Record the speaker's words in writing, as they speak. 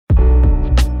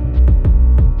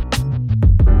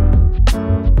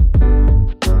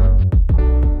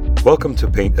Welcome to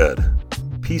Paint Ed.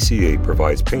 PCA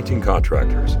provides painting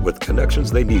contractors with connections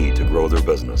they need to grow their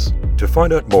business. To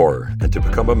find out more and to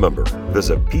become a member,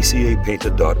 visit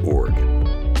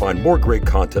pcapainted.org. Find more great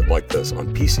content like this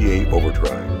on PCA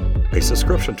Overdrive. A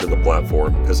subscription to the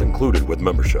platform is included with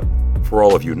membership. For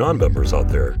all of you non-members out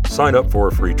there, sign up for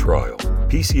a free trial.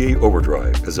 PCA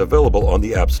Overdrive is available on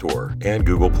the App Store and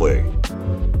Google Play.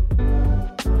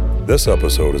 This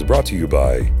episode is brought to you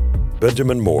by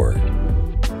Benjamin Moore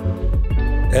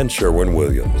and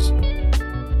Sherwin-Williams.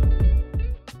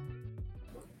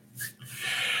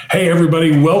 Hey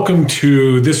everybody, welcome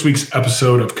to this week's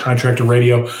episode of Contractor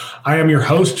Radio. I am your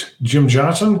host, Jim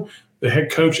Johnson, the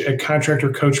head coach at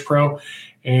Contractor Coach Pro.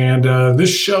 And this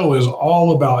show is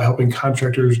all about helping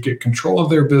contractors get control of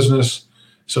their business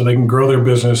so they can grow their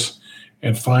business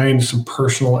and find some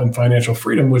personal and financial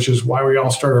freedom, which is why we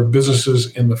all start our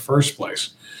businesses in the first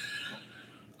place.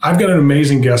 I've got an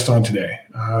amazing guest on today.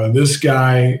 This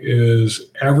guy is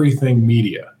everything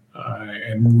media.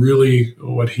 And really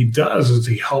what he does is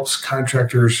he helps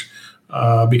contractors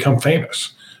become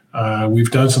famous. We've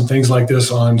done some things like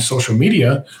this on social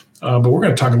media, but we're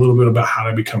going to talk a little bit about how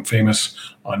to become famous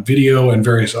on video and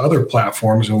various other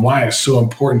platforms and why it's so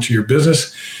important to your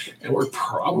business. And we're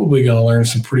probably going to learn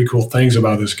some pretty cool things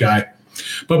about this guy.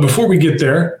 But before we get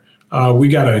there, we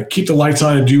got to keep the lights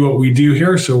on and do what we do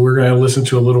here. So we're going to listen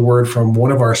to a little word from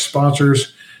one of our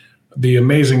sponsors, the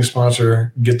amazing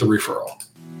sponsor, Get the Referral.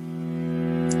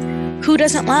 Who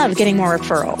doesn't love getting more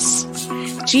referrals?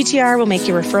 GTR will make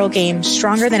your referral game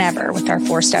stronger than ever with our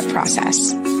 4-step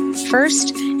process.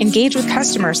 First, engage with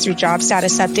customers through job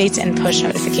status updates and push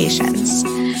notifications.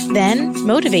 Then,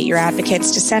 motivate your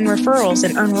advocates to send referrals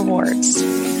and earn rewards.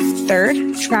 Third,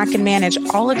 track and manage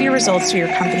all of your results through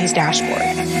your company's dashboard.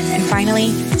 And finally,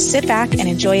 sit back and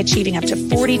enjoy achieving up to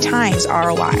 40 times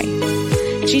ROI.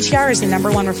 GTR is the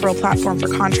 #1 referral platform for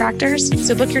contractors,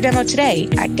 so book your demo today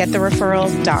at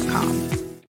getthereferral.com.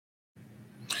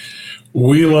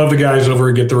 We love the guys over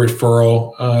at Get the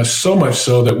Referral, so much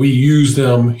so that we use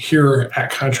them here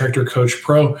at Contractor Coach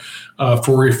Pro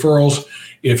for referrals.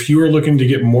 If you are looking to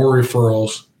get more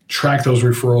referrals, track those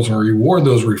referrals, and reward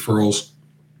those referrals,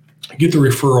 Get the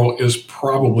Referral is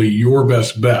probably your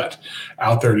best bet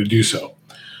out there to do so.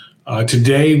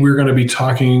 Today, we're going to be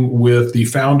talking with the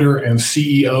founder and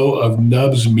CEO of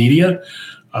Nubs Media,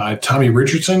 Tommy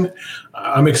Richardson.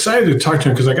 I'm excited to talk to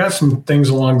him because I got some things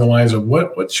along the lines of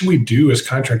what should we do as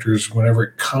contractors whenever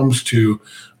it comes to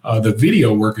the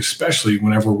video work, especially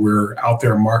whenever we're out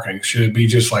there marketing. Should it be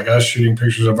just like us shooting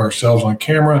pictures of ourselves on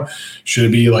camera? Should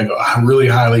it be like really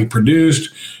highly produced?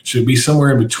 Should it be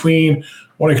somewhere in between?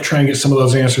 I want to try and get some of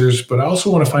those answers, but I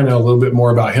also want to find out a little bit more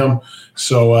about him.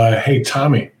 So, hey,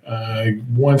 Tommy,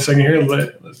 1 second here.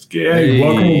 Let's get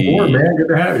welcome aboard, man. Good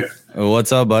to have you.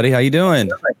 What's up, buddy? How you doing?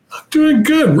 Doing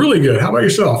good, really good. How about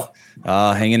yourself?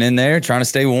 Hanging in there, trying to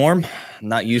stay warm.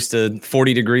 Not used to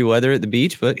 40-degree weather at the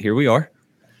beach, but here we are.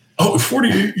 Oh,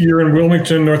 40. You're in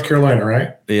Wilmington, North Carolina,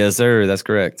 right? Yes, sir. That's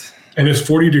correct. And it's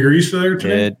 40 degrees there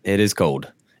today? It is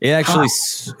cold. It actually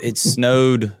it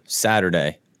snowed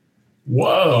Saturday.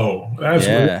 Whoa. That's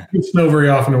It doesn't snow very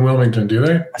often in Wilmington, do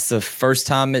they? That's the first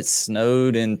time it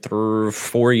snowed in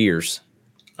 4 years.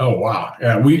 Oh, wow.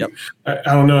 Yeah, I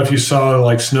don't know if you saw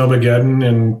like Snowmageddon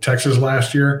in Texas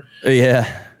last year. Yeah.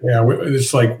 Yeah,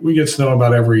 it's like we get snow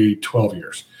about every 12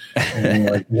 years. And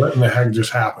like, what in the heck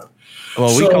just happened?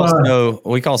 Well,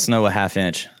 we call snow a half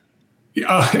inch.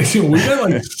 Yeah, we got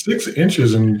like 6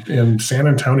 inches in San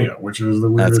Antonio, which is the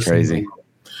weirdest. That's crazy.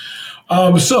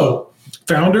 So,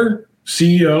 founder,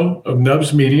 CEO of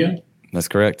Nubs Media. That's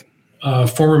correct.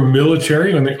 Former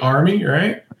military in the Army,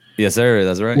 right? Yes, sir.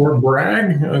 That's right. Fort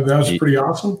Bragg. That was pretty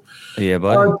awesome. Yeah,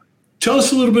 buddy. Tell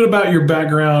us a little bit about your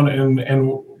background and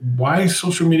why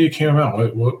social media came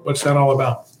out. What's that all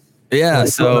about? Yeah.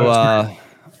 So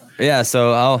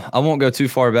I won't go too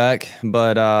far back,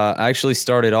 but I actually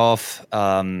started off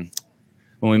when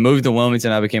we moved to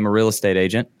Wilmington. I became a real estate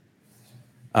agent.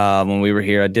 When we were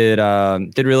here, I did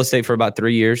real estate for about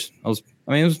 3 years. It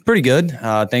was pretty good.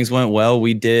 Things went well.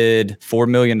 We did $4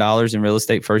 million in real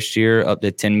estate first year, up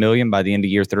to $10 million by the end of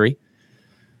year 3.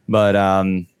 But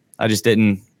I just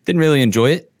didn't really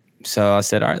enjoy it. So I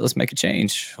said, all right, let's make a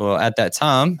change. Well, at that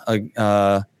time,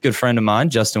 a good friend of mine,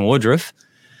 Justin Woodruff,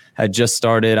 had just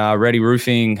started Ready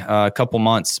Roofing a couple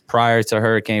months prior to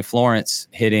Hurricane Florence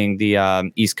hitting the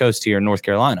East Coast here in North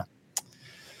Carolina.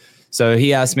 So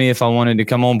he asked me if I wanted to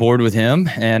come on board with him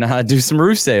and do some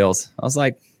roof sales. I was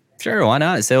like, sure, why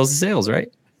not? Sales is sales,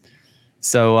 right?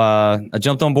 So I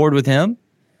jumped on board with him.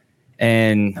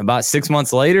 And about 6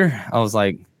 months later, I was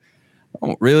like, I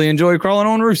don't really enjoy crawling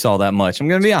on roofs all that much. I'm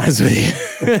going to be honest with you.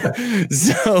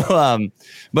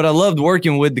 But I loved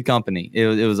working with the company.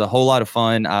 It was a whole lot of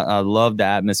fun. I loved the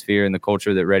atmosphere and the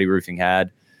culture that Ready Roofing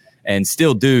had, and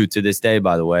still do to this day,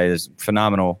 by the way. It's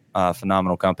phenomenal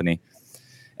company.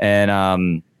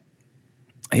 And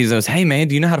he goes, "Hey man,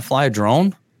 do you know how to fly a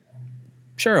drone?"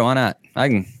 Sure, why not? I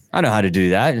know how to do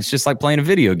that. It's just like playing a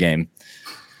video game.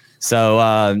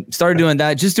 So started doing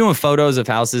that, just doing photos of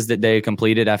houses that they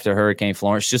completed after Hurricane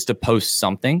Florence, just to post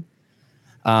something,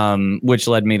 which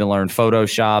led me to learn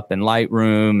Photoshop and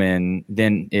Lightroom. And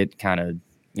then it kind of,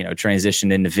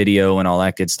 transitioned into video and all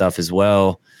that good stuff as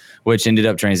well, which ended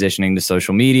up transitioning to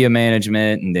social media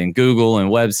management and then Google and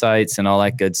websites and all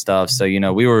that good stuff. So,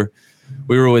 we were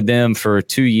with them for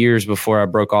 2 years before I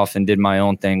broke off and did my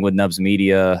own thing with Nubs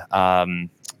Media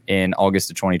in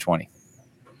August of 2020.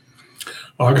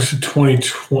 August of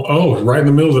 2020. Oh, right in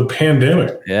the middle of the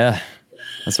pandemic. Yeah,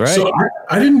 that's right. So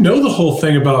I didn't know the whole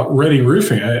thing about Ready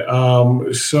Roofing.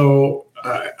 I'm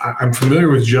familiar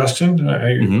with Justin.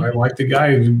 I like the guy.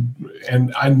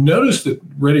 And I noticed that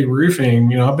Ready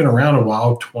Roofing, I've been around a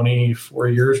while, 24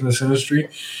 years in this industry.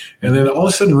 And then all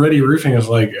of a sudden, Ready Roofing is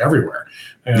like everywhere.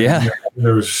 And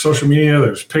there's social media,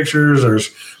 there's pictures,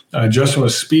 there's Justin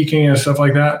was speaking and stuff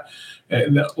like that.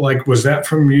 And was that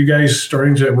from you guys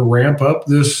starting to ramp up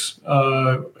this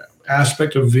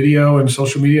aspect of video and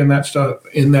social media and that stuff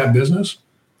in that business?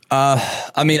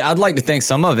 I'd like to think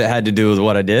some of it had to do with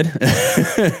what I did.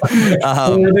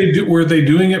 Were they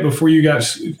doing it before you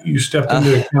stepped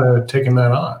into kind of taking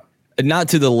that on? Not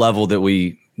to the level that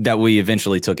we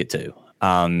eventually took it to.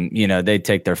 They'd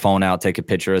take their phone out, take a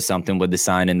picture of something with the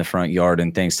sign in the front yard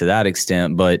and things to that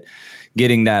extent. But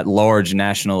getting that large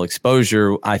national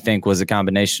exposure, I think, was a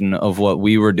combination of what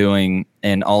we were doing,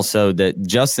 and also that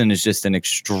Justin is just an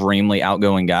extremely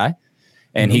outgoing guy,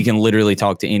 and he can literally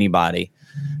talk to anybody.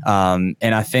 And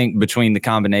I think between the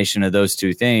combination of those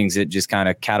two things, it just kind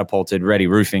of catapulted Ready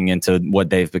Roofing into what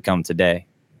they've become today.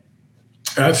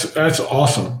 That's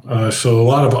awesome. So a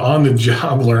lot of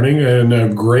on-the-job learning and a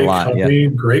great company,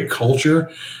 great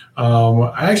culture.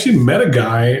 I actually met a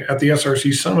guy at the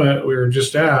SRC Summit we were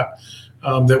just at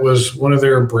that was one of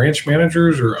their branch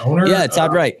managers or owner. Yeah,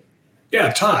 Todd Wright.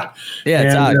 Yeah, Todd.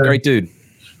 Yeah, Todd, great dude.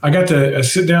 I got to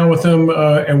sit down with him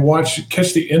and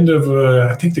catch the end of,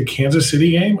 I think, the Kansas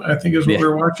City game, I think is what we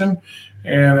were watching.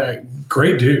 And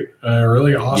great dude,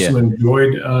 really awesome. Yeah.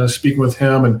 Enjoyed speaking with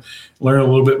him and learn a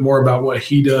little bit more about what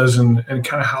he does and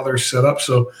kind of how they're set up.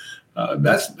 So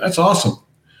that's awesome.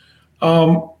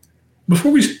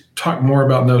 Before we talk more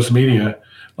about Nubs Media,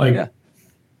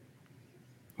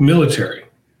 military,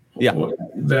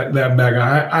 that bag,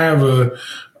 I have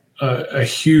a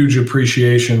huge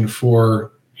appreciation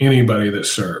for anybody that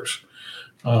serves.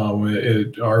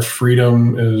 Our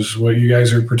freedom is what you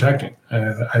guys are protecting.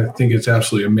 I think it's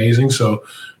absolutely amazing. So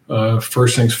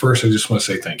first things first, I just want to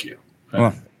say thank you.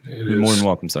 Well, you're more than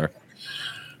welcome, sir.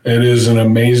 It is an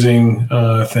amazing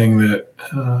thing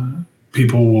that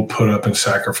people will put up and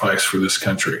sacrifice for this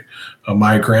country.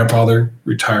 My grandfather,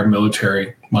 retired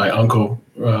military. My uncle,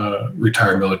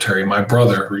 retired military. My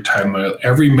brother, retired military.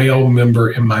 Every male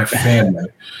member in my family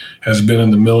has been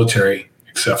in the military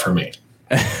except for me.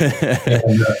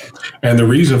 And the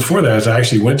reason for that is I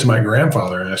actually went to my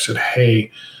grandfather and I said,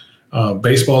 "Hey,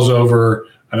 baseball's over.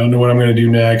 I don't know what I'm going to do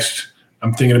next.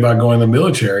 I'm thinking about going to the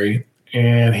military."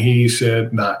 And he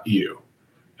said, "Not you."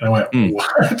 And I went,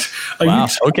 "What?" Wow.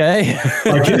 Okay.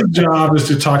 His job is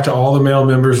to talk to all the male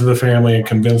members of the family and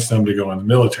convince them to go in the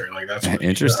military. That's what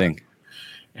interesting.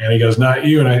 And he goes, "Not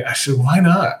you." And I said, "Why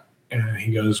not?" And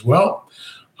he goes, "Well,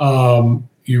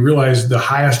 you realize the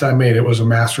highest I made it was a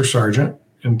master sergeant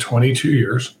in 22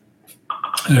 years.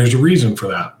 And there's a reason for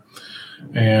that."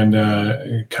 And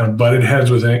kind of butted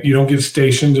heads with it. You don't get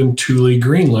stationed in Thule,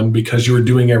 Greenland because you were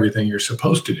doing everything you're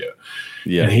supposed to do.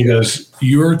 Yeah. And he goes,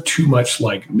 "You're too much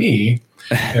like me."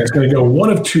 And it's going to go one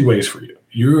of two ways for you.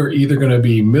 You're either going to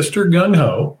be Mr.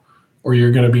 Gung-Ho or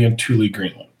you're going to be in Thule,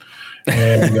 Greenland.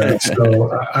 And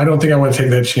so I don't think I want to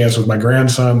take that chance with my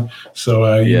grandson.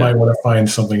 So you might want to find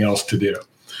something else to do.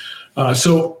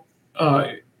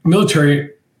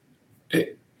 Military,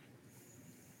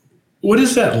 what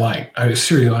is that like?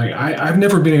 Seriously, I've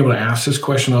never been able to ask this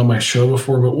question on my show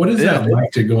before, but what is that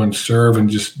like to go and serve and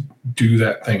just do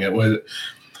that thing?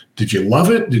 Did you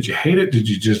love it? Did you hate it? Did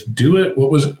you just do it? What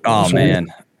was it?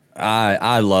 Man,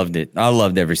 I loved it. I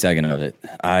loved every second of it.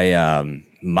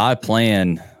 My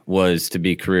plan was to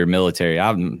be career military.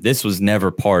 This was never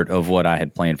part of what I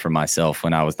had planned for myself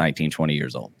when I was 19, 20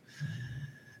 years old.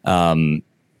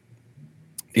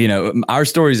 our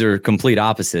stories are complete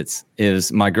opposites.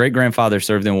 Is my great grandfather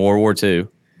served in World War II,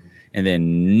 and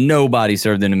then nobody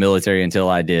served in the military until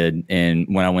I did, and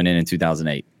when I went in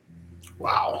 2008.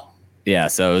 Wow. Yeah,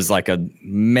 so it was like a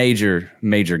major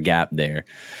gap there.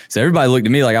 So everybody looked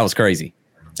at me like I was crazy.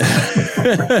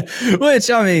 Which,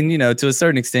 I mean, to a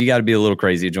certain extent, you got to be a little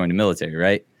crazy to join the military,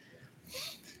 right?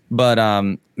 But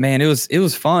man, it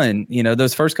was fun.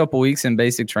 Those first couple weeks in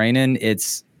basic training,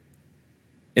 it's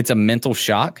a mental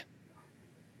shock.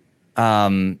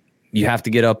 You have to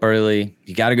get up early.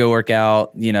 You got to go work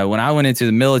out. When I went into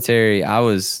the military, I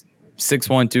was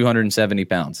 6'1", 270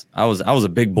 pounds. I was a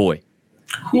big boy.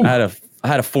 Whew. I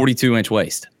had a 42-inch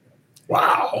waist.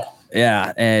 Wow.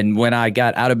 Yeah, and when I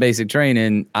got out of basic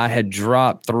training, I had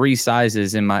dropped 3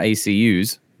 sizes in my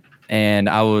ACUs, and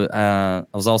I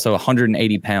was also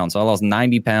 180 pounds. So I lost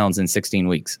 90 pounds in 16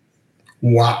 weeks.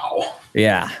 Wow.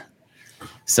 Yeah.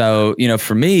 So,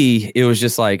 for me, it was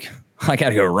just like, I got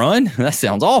to go run? That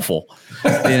sounds awful.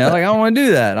 Like, I don't want to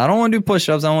do that. I don't want to do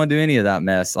push-ups. I don't want to do any of that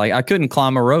mess. Like, I couldn't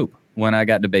climb a rope when I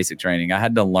got to basic training. I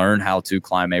had to learn how to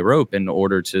climb a rope in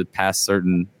order to pass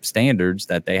certain standards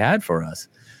that they had for us.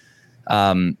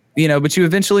 But you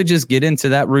eventually just get into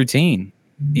that routine,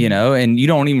 and you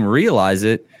don't even realize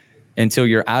it until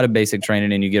you're out of basic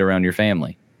training and you get around your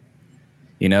family.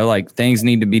 Like things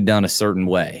need to be done a certain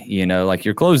way, like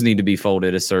your clothes need to be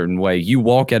folded a certain way. You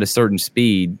walk at a certain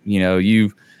speed,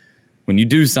 when you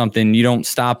do something, you don't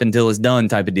stop until it's done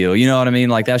type of deal. You know what I mean?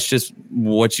 Like that's just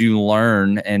what you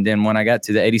learn. And then when I got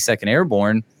to the 82nd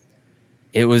Airborne,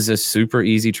 it was a super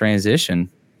easy transition.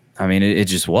 I mean, it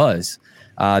just was.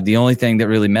 The only thing that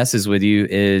really messes with you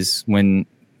is when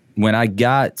I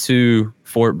got to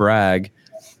Fort Bragg,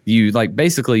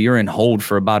 you're in hold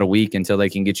for about a week until they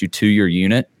can get you to your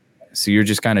unit. So you're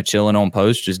just kind of chilling on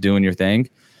post, just doing your thing.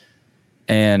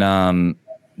 And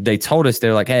they told us,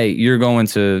 they're like, hey, you're going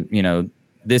to,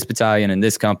 this battalion and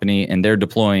this company, and they're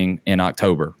deploying in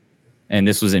October. And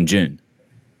this was in June.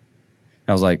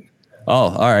 I was like,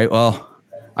 oh, all right, well,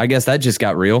 I guess that just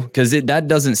got real, because that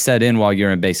doesn't set in while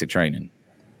you're in basic training.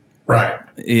 Right.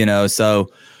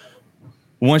 So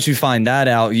once you find that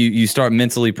out, you start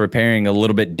mentally preparing a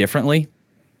little bit differently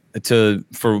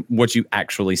for what you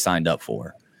actually signed up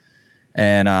for.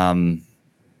 And,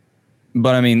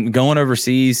 but I mean, going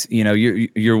overseas,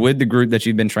 you're with the group that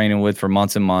you've been training with for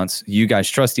months and months. You guys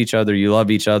trust each other. You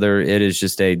love each other. It is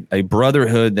just a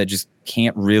brotherhood that just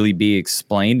can't really be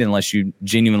explained unless you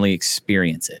genuinely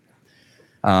experience it.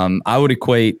 I would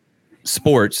equate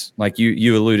sports, like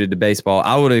you alluded to baseball.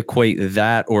 I would equate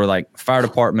that, or like fire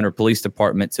department or police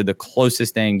department, to the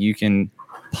closest thing you can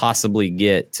possibly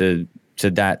get to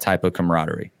that type of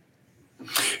camaraderie.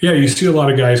 Yeah, you see a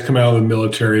lot of guys come out of the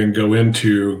military and go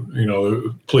into,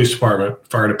 the police department,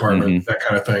 fire department, that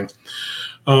kind of thing.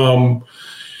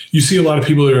 You see a lot of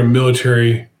people that are in the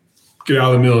military get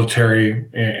out of the military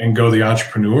and go the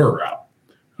entrepreneur route.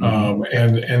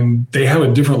 And they have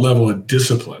a different level of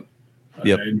discipline.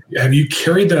 Yep. Have you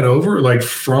carried that over, like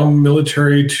from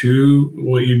military to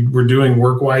what you were doing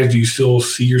work-wise? Do you still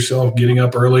see yourself getting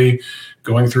up early,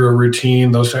 going through a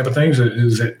routine, those type of things?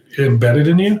 Is it embedded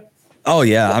in you? Oh,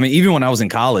 yeah. I mean, even when I was in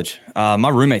college, my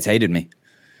roommates hated me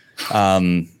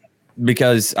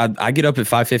because I get up at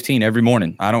 5:15 every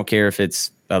morning. I don't care if it's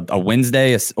a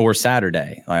Wednesday or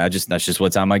Saturday. That's just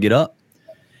what time I get up.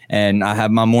 And I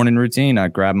have my morning routine. I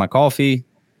grab my coffee.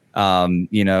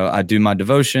 I do my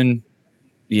devotion.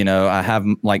 I have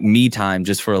like me time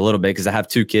just for a little bit, because I have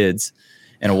 2 kids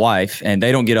and a wife, and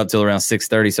they don't get up till around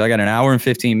 6:30. So I got an hour and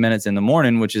 15 minutes in the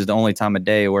morning, which is the only time of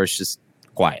day where it's just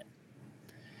quiet.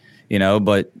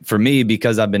 But for me,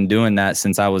 because I've been doing that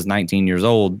since I was 19 years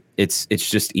old, it's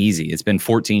just easy. It's been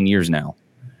 14 years now,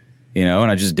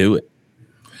 and I just do it.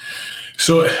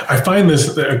 So I find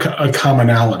this a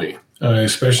commonality,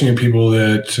 especially in people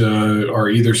that are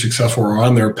either successful or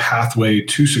on their pathway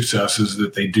to success, is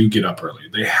that they do get up early.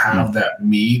 They have that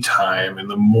me time in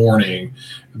the morning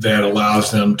that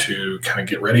allows them to kind of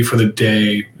get ready for the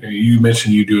day. You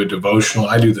mentioned you do a devotional.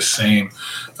 I do the same.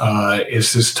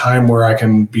 It's this time where I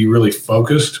can be really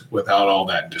focused without all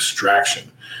that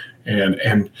distraction.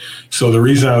 And so the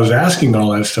reason I was asking all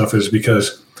that stuff is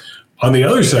because on the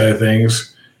other side of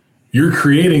things, you're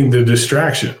creating the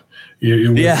distraction.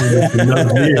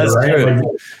 That's right? Like,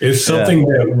 it's something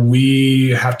that we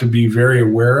have to be very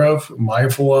aware of,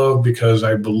 mindful of, because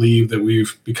I believe that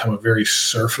we've become a very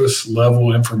surface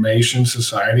level information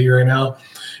society right now,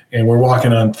 and we're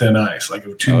walking on thin ice. Like,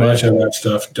 if too much of that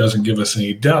stuff doesn't give us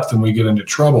any depth, and we get into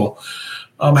trouble.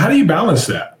 How do you balance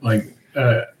that? Like,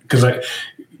 because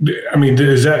I mean,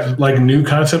 is that like a new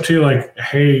concept to you? Like,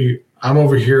 hey, I'm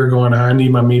over here going, I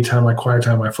need my me time, my quiet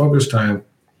time, my focus time.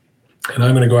 And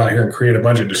I'm going to go out here and create a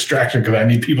bunch of distraction because I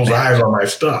need people's eyes on my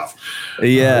stuff.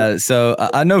 Yeah. So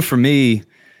I know for me,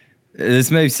 this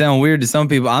may sound weird to some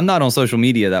people. I'm not on social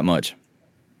media that much.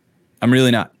 I'm really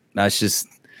not. That's just,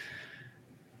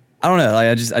 I don't know. Like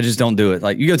I just don't do it.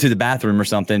 Like you go to the bathroom or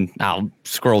something, I'll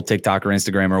scroll TikTok or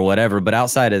Instagram or whatever. But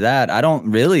outside of that, I don't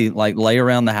really like lay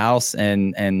around the house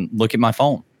and look at my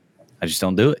phone. I just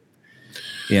don't do it.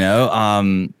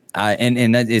 And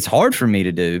that it's hard for me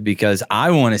to do because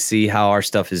I want to see how our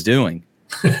stuff is doing.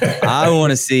 I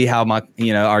want to see how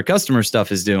our customer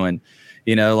stuff is doing.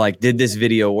 Like, did this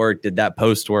video work? Did that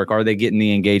post work? Are they getting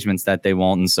the engagements that they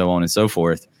want, and so on and so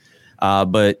forth?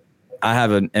 But I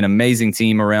have an amazing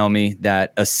team around me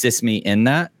that assists me in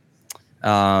that.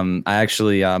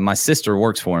 My sister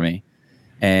works for me.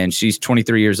 And she's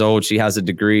 23 years old. She has a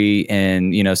degree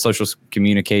in, social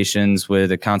communications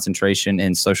with a concentration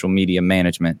in social media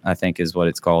management, I think is what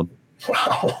it's called.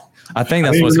 Wow. I think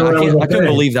that's what I couldn't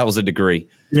believe that was a degree.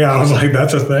 Yeah, I was like,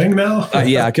 that's a thing now?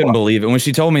 Yeah, I couldn't believe it. When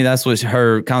she told me that's what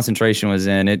her concentration was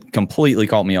in, it completely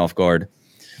caught me off guard.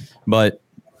 But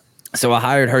so I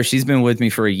hired her. She's been with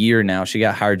me for a year now. She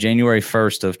got hired January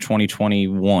 1st of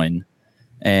 2021.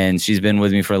 And she's been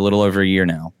with me for a little over a year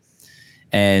now.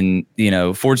 And,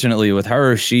 fortunately with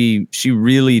her, she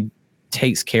really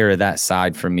takes care of that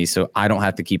side for me. So I don't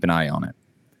have to keep an eye on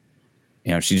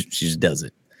it. She just does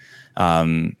it.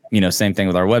 Same thing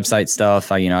with our website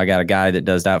stuff. I got a guy that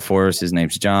does that for us. His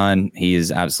name's John. He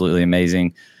is absolutely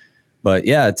amazing. But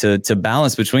yeah, to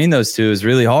balance between those two is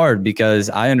really hard because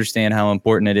I understand how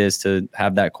important it is to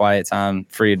have that quiet time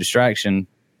free of distraction.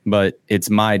 But it's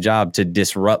my job to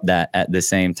disrupt that at the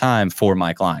same time for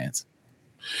my clients.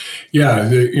 Yeah,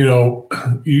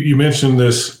 you mentioned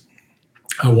this.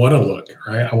 I want to look,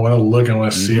 right? I want to look. I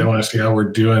want to see. I want to see how we're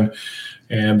doing,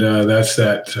 and that's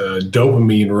that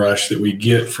dopamine rush that we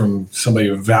get from somebody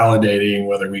validating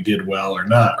whether we did well or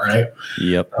not, right?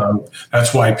 Yep.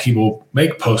 That's why people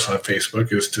make posts on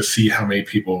Facebook is to see how many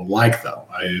people like them.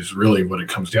 Is really what it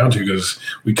comes down to because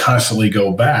we constantly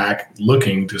go back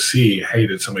looking to see, hey,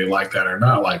 did somebody like that or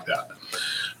not like that?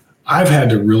 I've had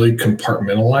to really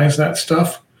compartmentalize that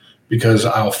stuff because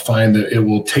I'll find that it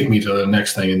will take me to the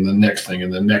next thing and the next thing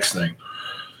and the next thing.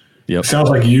 Yep. Sounds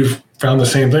like you've found the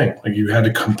same thing. Like you had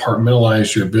to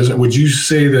compartmentalize your business. Would you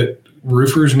say that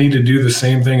roofers need to do the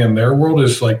same thing in their world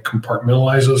is like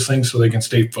compartmentalize those things so they can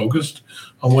stay focused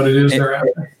on what it is they're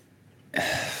after?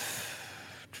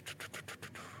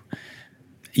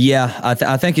 Yeah,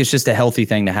 I think it's just a healthy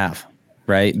thing to have,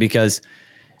 right? Because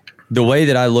the way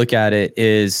that I look at it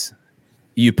is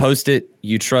you post it,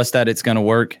 you trust that it's going to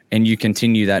work, and you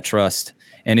continue that trust.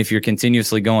 And if you're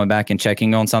continuously going back and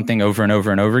checking on something over and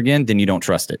over and over again, then you don't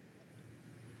trust it.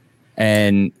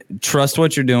 And trust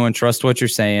what you're doing, trust what you're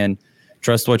saying,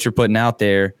 trust what you're putting out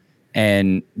there,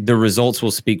 and the results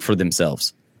will speak for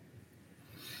themselves.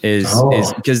 Is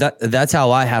because that's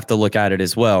how I have to look at it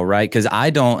as well, right? Because I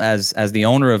don't, as the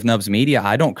owner of Nubs Media,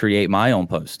 I don't create my own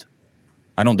post.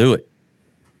 I don't do it.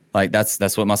 Like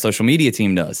that's what my social media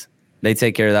team does. They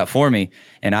take care of that for me.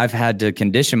 And I've had to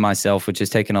condition myself, which has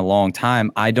taken a long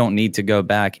time. I don't need to go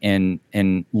back and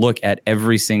look at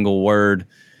every single word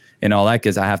and all that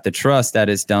because I have to trust that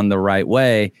it's done the right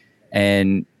way.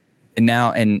 And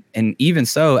now, and even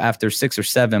so, after 6 or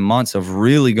 7 months of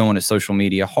really going to social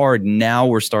media hard, now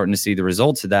we're starting to see the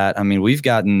results of that. I mean, we've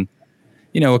gotten,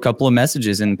 a couple of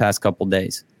messages in the past couple of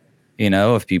days,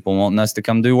 of people wanting us to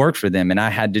come do work for them. And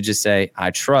I had to just say, I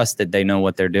trust that they know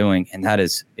what they're doing. And that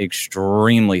is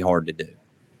extremely hard to do.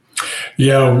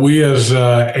 Yeah, we as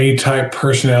A-type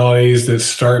personalities that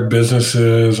start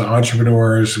businesses,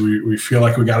 entrepreneurs, we feel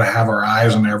like we got to have our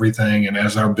eyes on everything. And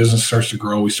as our business starts to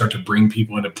grow, we start to bring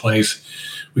people into place.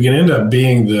 We can end up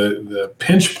being the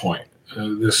pinch point.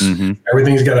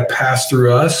 Everything's got to pass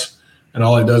through us, and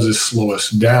all it does is slow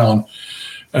us down.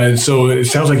 And so it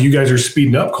sounds like you guys are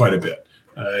speeding up quite a bit.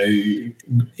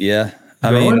 Yeah.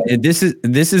 I mean, this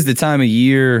is the time of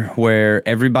year where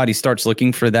everybody starts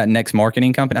looking for that next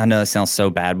marketing company. I know that sounds so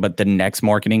bad, but the next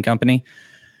marketing company,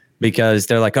 because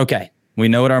they're like, okay, we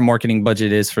know what our marketing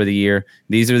budget is for the year.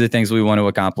 These are the things we want to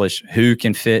accomplish. Who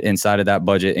can fit inside of that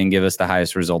budget and give us the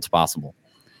highest results possible?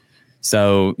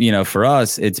 So, for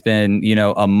us, it's been,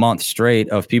 a month straight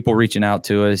of people reaching out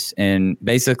to us and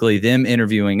basically them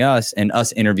interviewing us and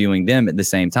us interviewing them at the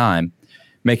same time,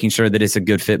 making sure that it's a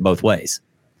good fit both ways.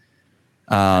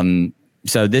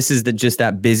 So this is just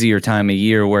that busier time of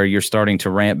year where you're starting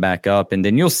to ramp back up, and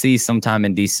then you'll see sometime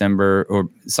in December or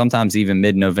sometimes even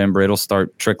mid-November, it'll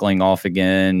start trickling off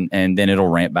again, and then it'll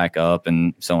ramp back up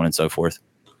and so on and so forth.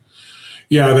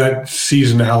 Yeah, that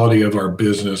seasonality of our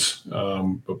business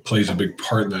plays a big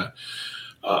part in that.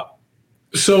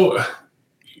 So,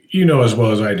 as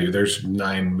well as I do, there's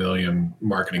 9 million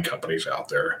marketing companies out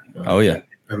there. Oh, yeah.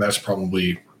 And that's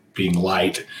probably being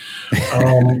light.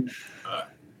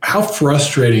 How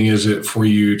frustrating is it for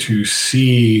you to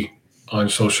see on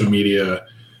social media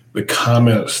the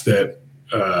comments that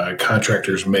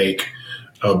contractors make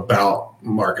about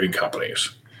marketing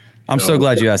companies? I'm so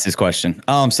glad you asked this question.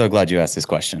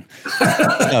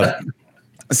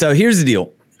 So here's the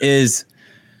deal is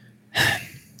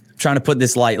trying to put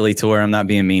this lightly to where I'm not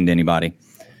being mean to anybody.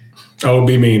 Oh,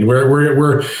 be mean.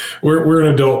 We're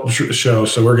an adult show,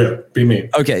 so we're good. Be mean.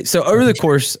 Okay. So over the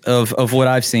course of what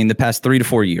I've seen the past 3 to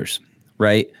 4 years,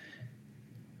 right?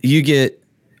 You get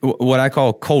what I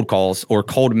call cold calls or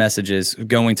cold messages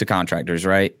going to contractors,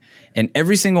 right? And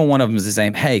every single one of them is the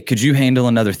same. Hey, could you handle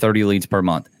another 30 leads per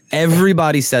month?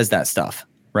 Everybody says that stuff,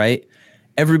 right?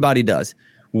 Everybody does.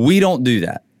 We don't do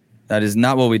that. That is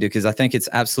not what we do because I think it's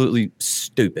absolutely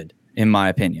stupid, in my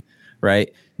opinion,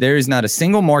 right? There is not a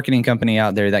single marketing company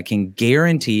out there that can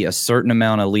guarantee a certain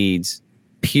amount of leads,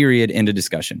 period, into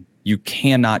discussion. You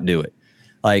cannot do it.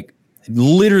 Like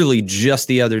literally just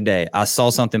the other day, I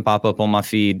saw something pop up on my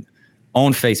feed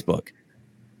on Facebook.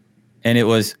 And it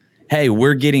was, hey,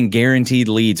 we're getting guaranteed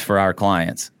leads for our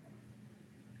clients.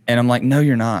 And I'm like, no,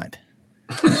 you're not.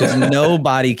 Because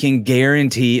nobody can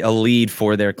guarantee a lead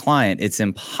for their client. It's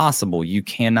impossible. You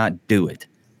cannot do it,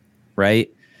 right?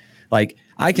 Like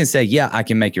I can say, yeah, I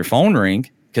can make your phone ring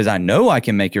because I know I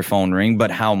can make your phone ring,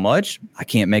 but how much? I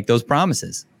can't make those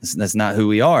promises. That's not who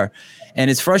we are.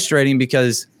 And it's frustrating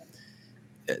because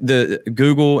the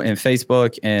Google and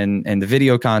Facebook and the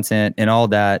video content and all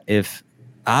that, if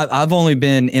I've only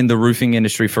been in the roofing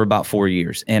industry for about 4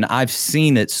 years, and I've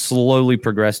seen it slowly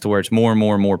progress to where it's more and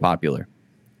more and more popular,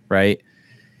 right?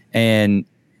 And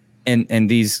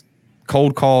these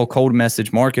cold call, cold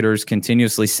message marketers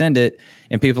continuously send it,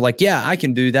 and people are like, yeah, I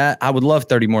can do that. I would love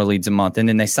 30 more leads a month. And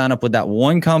then they sign up with that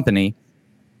one company.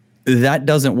 That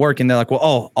doesn't work. And they're like,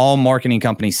 well, all marketing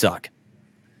companies suck,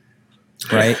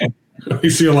 right?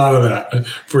 We see a lot of that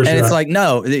for sure. And it's like,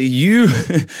 no,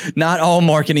 not all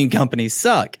marketing companies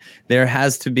suck. There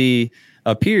has to be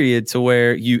a period to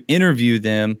where you interview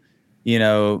them,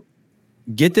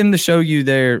 get them to show you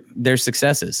their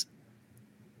successes,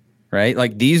 right?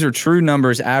 Like these are true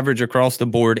numbers average across the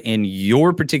board in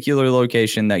your particular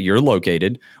location that you're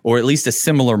located, or at least a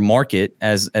similar market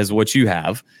as what you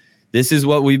have. This is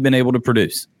what we've been able to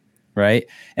produce. Right.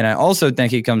 And I also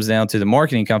think it comes down to the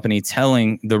marketing company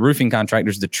telling the roofing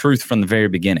contractors the truth from the very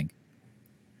beginning.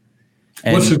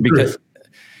 And what's the because truth?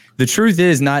 The truth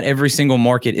is not every single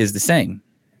market is the same.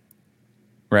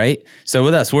 Right. So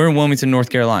with us, we're in Wilmington, North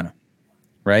Carolina.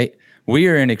 Right. We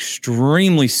are an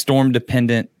extremely storm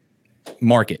dependent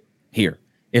market here.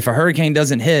 If a hurricane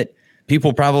doesn't hit,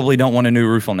 people probably don't want a new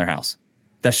roof on their house.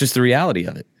 That's just the reality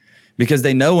of it because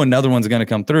they know another one's going to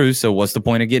come through. So what's the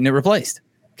point of getting it replaced?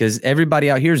 Because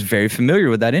everybody out here is very familiar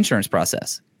with that insurance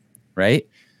process, right?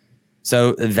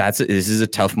 So this is a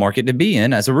tough market to be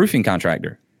in as a roofing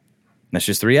contractor. That's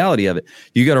just the reality of it.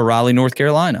 You go to Raleigh, North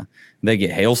Carolina. They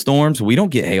get hailstorms. We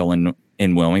don't get hail in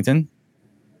Wilmington.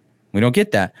 We don't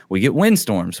get that. We get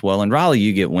windstorms. Well, in Raleigh,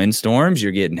 you get windstorms.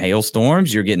 You're getting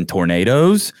hailstorms. You're getting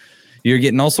tornadoes. You're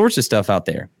getting all sorts of stuff out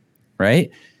there, right?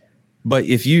 But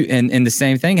if you and the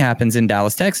same thing happens in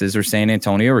Dallas, Texas, or San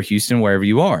Antonio, or Houston, wherever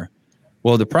you are.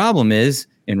 Well, the problem is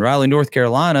in Raleigh, North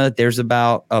Carolina, there's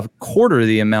about a quarter of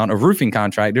the amount of roofing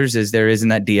contractors as there is in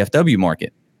that DFW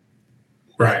market.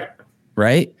 Right.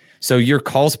 Right. So your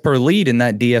cost per lead in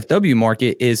that DFW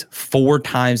market is 4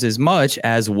 times as much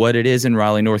as what it is in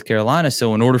Raleigh, North Carolina.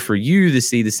 So in order for you to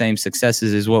see the same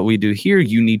successes as what we do here,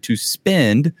 you need to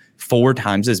spend 4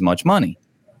 times as much money.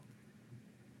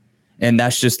 And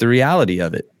that's just the reality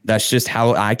of it. That's just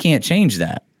how I can't change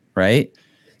that. Right.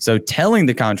 So telling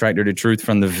the contractor the truth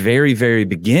from the very, very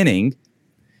beginning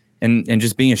and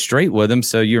just being straight with them.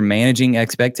 So you're managing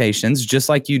expectations just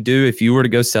like you do if you were to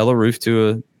go sell a roof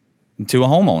to a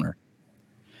homeowner.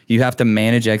 You have to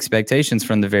manage expectations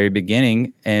from the very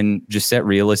beginning and just set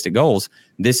realistic goals.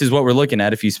 This is what we're looking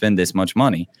at if you spend this much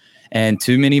money. And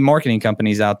too many marketing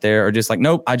companies out there are just like,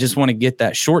 nope, I just want to get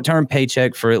that short-term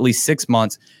paycheck for at least 6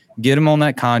 months, get them on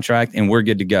that contract, and we're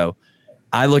good to go.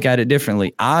 I look at it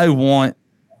differently. I want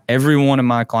every one of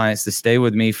my clients to stay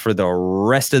with me for the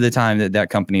rest of the time that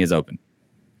company is open.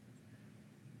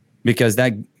 Because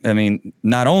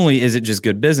not only is it just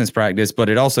good business practice, but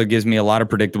it also gives me a lot of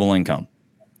predictable income.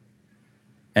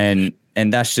 And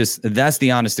And that's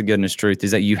the honest to goodness truth,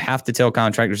 is that you have to tell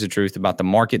contractors the truth about the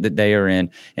market that they are in.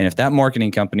 And if that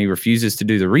marketing company refuses to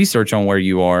do the research on where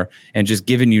you are and just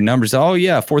giving you numbers, oh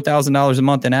yeah, $4,000 a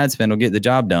month in ad spend will get the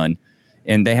job done,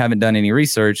 and they haven't done any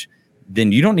research,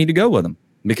 then you don't need to go with them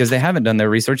because they haven't done their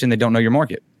research and they don't know your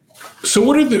market. So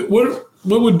what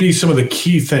would be some of the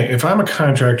key things if I'm a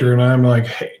contractor and I'm like,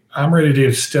 hey, I'm ready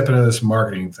to step into this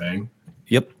marketing thing?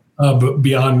 Yep. But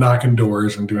beyond knocking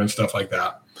doors and doing stuff like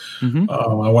that. Mm-hmm.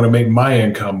 I want to make my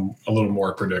income a little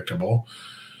more predictable.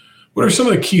 What are some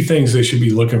of the key things they should be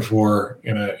looking for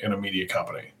in a media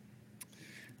company?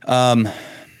 Hold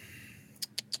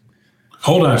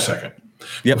on a second.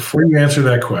 Yep. Before you answer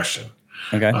that question,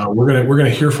 okay, we're gonna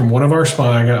hear from one of our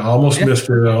sponsors. I almost missed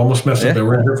it. I almost messed up there.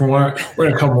 We're gonna hear from one. We're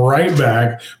gonna come right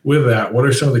back with that. What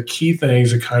are some of the key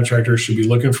things that contractors should be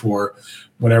looking for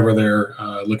whenever they're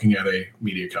looking at a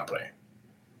media company?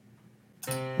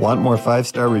 Want more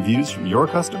 5-star reviews from your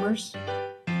customers?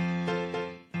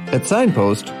 At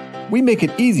Signpost, we make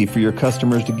it easy for your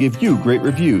customers to give you great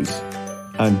reviews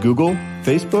on Google,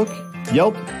 Facebook,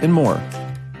 Yelp, and more.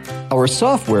 Our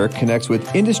software connects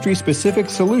with industry-specific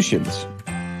solutions,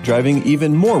 driving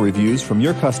even more reviews from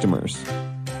your customers.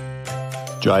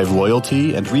 Drive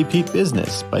loyalty and repeat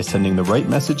business by sending the right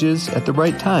messages at the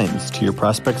right times to your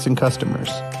prospects and customers.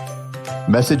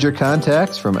 Message your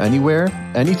contacts from anywhere,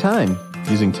 anytime,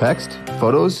 using text,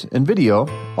 photos, and video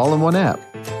all in one app.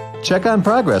 Check on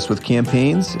progress with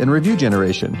campaigns and review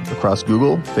generation across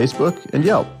Google, Facebook, and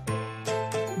Yelp.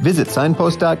 Visit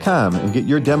signpost.com and get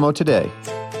your demo today.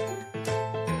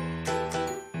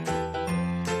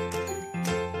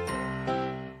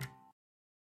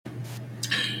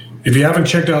 If you haven't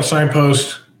checked out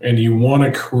Signpost and you want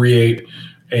to create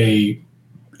a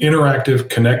interactive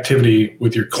connectivity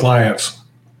with your clients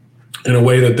in a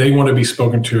way that they want to be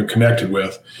spoken to and connected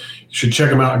with, you should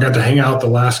check them out. I got to hang out at the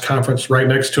last conference right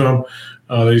next to them.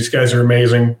 These guys are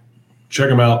amazing. Check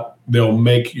them out. They'll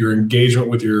make your engagement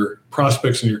with your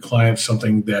prospects and your clients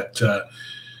something that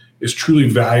is truly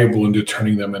valuable into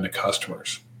turning them into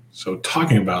customers. So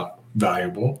talking about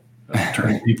valuable,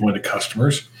 turning people into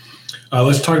customers,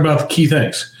 let's talk about the key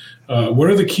things. What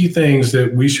are the key things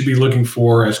that we should be looking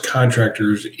for as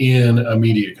contractors in a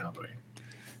media company?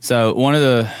 So one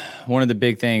of the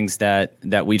big things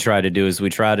that we try to do is we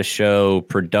try to show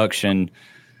production,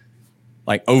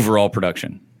 like overall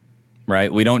production,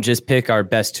 right? We don't just pick our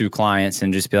best 2 clients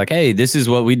and just be like, hey, this is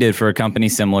what we did for a company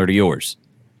similar to yours,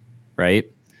 right?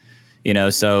 You know,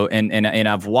 so and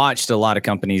I've watched a lot of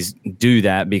companies do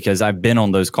that because I've been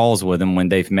on those calls with them when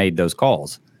they've made those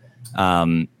calls.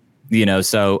 You know,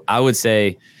 so I would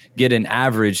say get an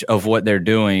average of what they're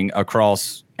doing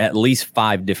across at least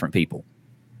 5 different people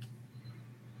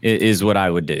is what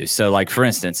I would do. So like, for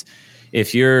instance,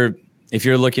 if you're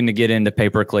looking to get into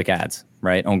pay-per-click ads,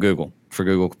 right, on Google for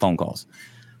Google phone calls,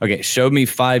 okay, show me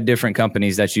 5 different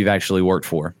companies that you've actually worked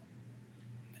for,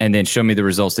 and then show me the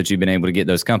results that you've been able to get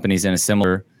those companies in a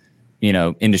similar, you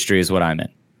know, industry as what I'm in.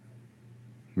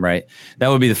 Right. That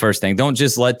would be the first thing. Don't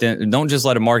just let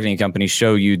a marketing company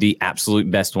show you the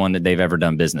absolute best one that they've ever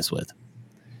done business with.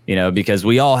 You know, because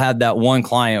we all had that one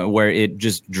client where it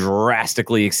just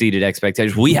drastically exceeded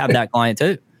expectations. We have that client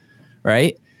too,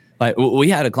 right? Like we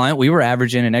had a client, we were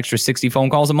averaging an extra 60 phone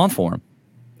calls a month for him.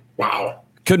 Wow.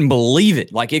 Couldn't believe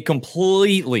it. Like it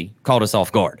completely caught us off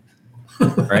guard,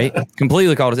 right?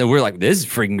 Completely caught us. And we're like, this is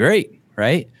freaking great,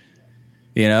 right?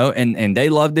 You know, and they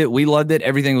loved it. We loved it.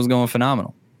 Everything was going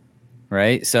phenomenal.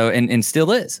 Right. So, and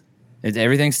still is.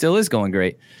 Everything still is going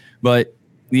great. But,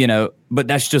 you know, but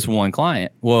that's just one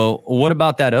client. Well, what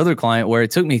about that other client where it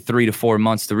took me 3 to 4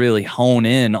 months to really hone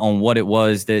in on what it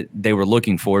was that they were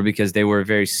looking for, because they were a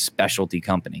very specialty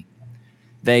company.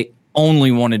 They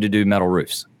only wanted to do metal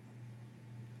roofs.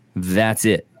 That's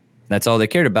it. That's all they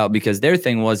cared about, because their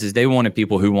thing is they wanted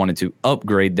people who wanted to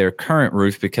upgrade their current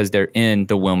roof because they're in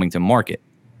the Wilmington market.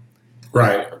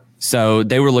 Right. So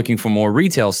they were looking for more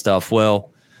retail stuff. Well,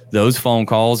 those phone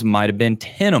calls might have been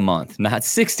 10 a month, not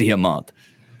 60 a month,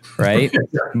 right?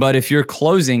 But if you're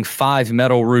closing 5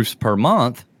 metal roofs per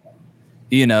month,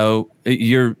 you know,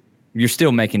 you're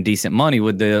still making decent money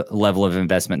with the level of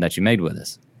investment that you made with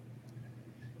us.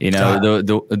 You know,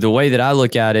 the way that I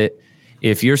look at it,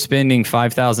 if you're spending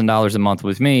 $5,000 a month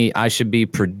with me, I should be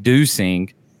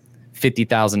producing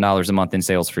 $50,000 a month in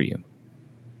sales for you.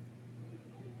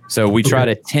 So we try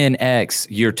to 10x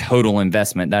your total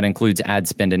investment. That includes ad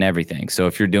spend and everything. So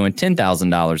if you're doing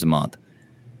 $10,000 a month,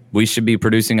 we should be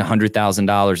producing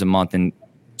 $100,000 a month in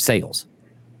sales.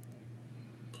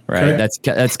 Right? Okay.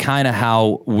 That's kind of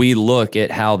how we look at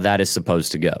how that is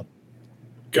supposed to go.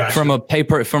 Gotcha. From a pay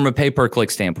per click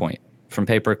standpoint. from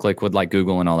pay-per-click with like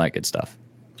Google and all that good stuff.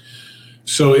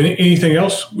 So anything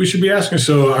else we should be asking?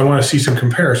 So I want to see some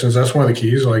comparisons. That's one of the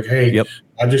keys. Like, hey,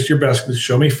 I'm just your best.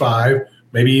 Show me 5.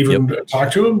 Maybe even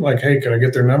talk to them. Like, hey, can I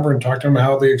get their number and talk to them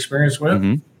how the experience went?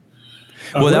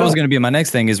 Mm-hmm. Well, that was going to be my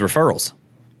next thing is referrals,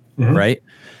 right?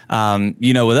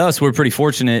 With us, we're pretty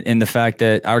fortunate in the fact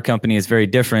that our company is very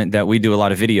different, that we do a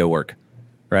lot of video work,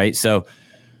 right? So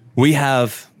we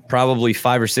have probably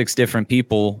 5 or 6 different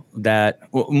people that,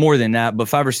 well, more than that, but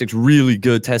 5 or 6 really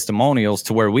good testimonials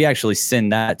to where we actually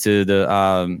send that to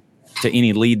the to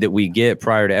any lead that we get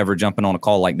prior to ever jumping on a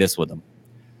call like this with them.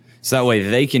 So that way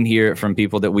they can hear it from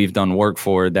people that we've done work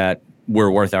for, that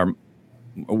we're worth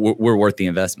the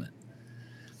investment.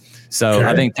 So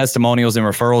I think testimonials and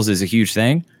referrals is a huge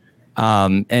thing.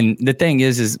 And the thing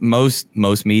is most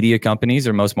media companies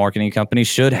or most marketing companies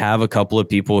should have a couple of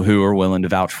people who are willing to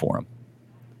vouch for them.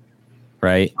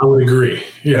 Right. I would agree.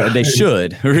 Yeah. They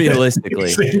should, realistically.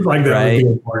 Seems like that would be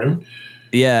important.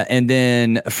 Yeah. And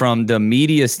then from the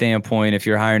media standpoint, if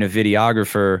you're hiring a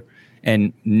videographer,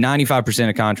 and 95%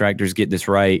 of contractors get this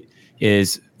right,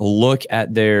 is look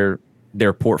at their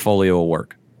portfolio of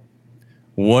work.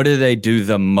 What do they do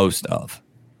the most of?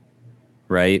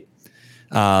 Right.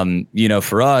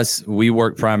 For us, we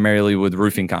work primarily with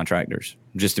roofing contractors,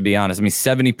 just to be honest. I mean,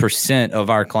 70%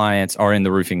 of our clients are in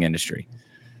the roofing industry.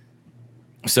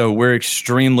 So we're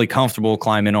extremely comfortable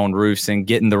climbing on roofs and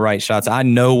getting the right shots. I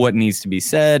know what needs to be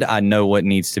said. I know what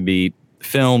needs to be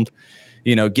filmed.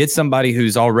 Get somebody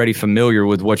who's already familiar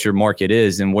with what your market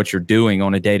is and what you're doing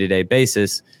on a day-to-day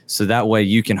basis. So that way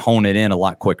you can hone it in a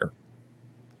lot quicker.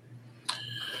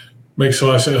 Makes a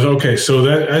lot of sense. Okay. So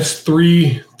that's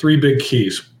three big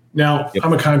keys. Now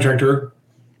I'm a contractor.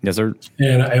 Yes, sir.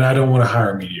 And I don't want to hire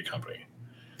a media company.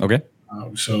 Okay.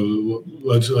 So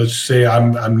let's say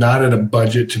I'm not at a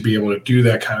budget to be able to do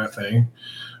that kind of thing.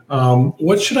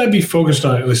 What should I be focused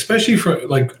on, especially for,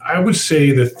 like, I would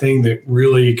say the thing that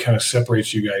really kind of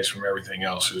separates you guys from everything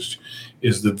else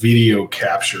is the video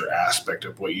capture aspect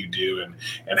of what you do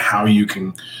and how you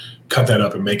can cut that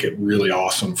up and make it really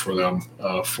awesome for them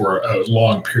for a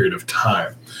long period of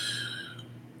time.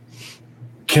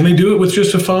 Can they do it with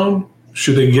just a phone?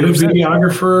 Should they get a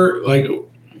videographer? Like,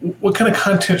 what kind of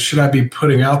content should I be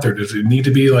putting out there? Does it need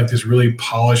to be like this really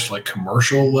polished, like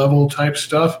commercial level type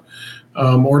stuff?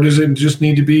 Or does it just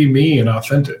need to be me and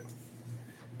authentic?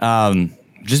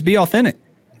 Just be authentic.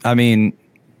 I mean,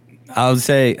 I would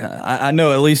say, I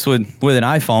know at least with an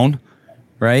iPhone,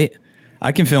 right?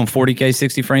 I can film 40K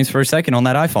 60 frames per second on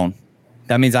that iPhone.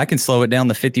 That means I can slow it down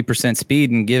to 50%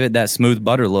 speed and give it that smooth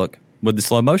butter look with the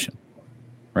slow motion,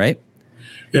 right?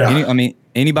 Yeah.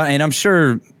 Anybody, and I'm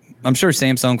sure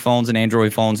Samsung phones and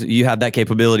Android phones, you have that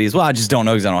capability as well. I just don't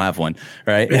know because I don't have one,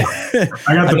 right? I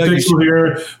got the pixel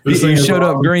here. You showed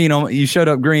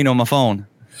up green on my phone.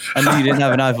 I knew you didn't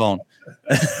have an iPhone.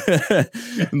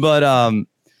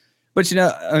 But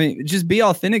just be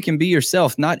authentic and be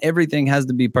yourself. Not everything has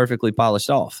to be perfectly polished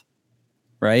off,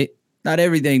 right? Not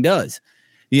everything does.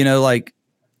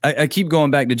 I keep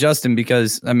going back to Justin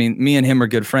because, me and him are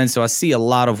good friends, so I see a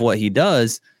lot of what he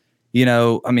does.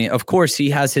 Of course, he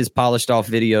has his polished off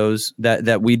videos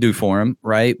that we do for him,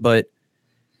 right? But,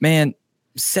 man,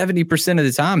 70% of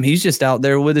the time, he's just out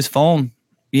there with his phone,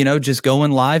 just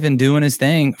going live and doing his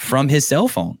thing from his cell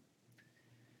phone.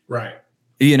 Right.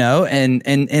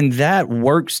 And that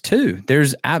works too.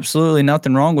 There's absolutely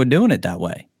nothing wrong with doing it that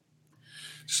way.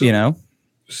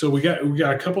 So we got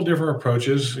a couple different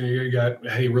approaches. You got,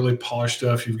 hey, really polished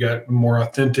stuff. You've got more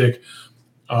authentic.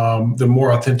 The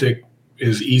more authentic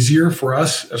is easier for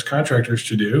us as contractors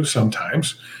to do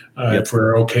sometimes if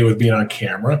we're okay with being on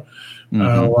camera. Mm-hmm.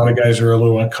 A lot of guys are a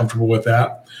little uncomfortable with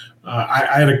that.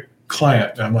 I had a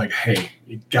client and I'm like, hey,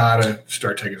 you gotta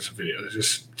start taking some videos.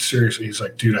 Just seriously, he's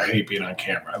like, dude, I hate being on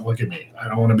camera. Look at me. I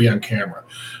don't want to be on camera.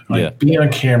 Being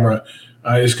on camera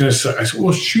is going to suck. I said,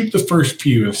 well, shoot the first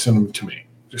few and send them to me.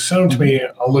 Just send them to me.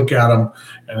 I'll look at them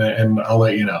and I'll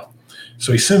let you know.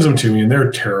 So he sends them to me and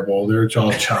they're terrible. They're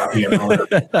all choppy and all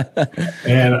that.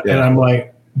 And I'm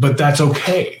like, but that's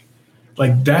okay.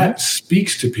 Like, that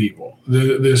speaks to people.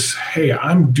 This, hey,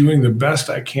 I'm doing the best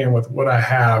I can with what I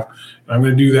have. And I'm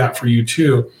going to do that for you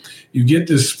too. You get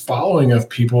this following of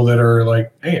people that are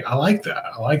like, hey, I like that.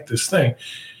 I like this thing.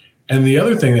 And the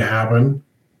other thing that happened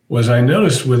was I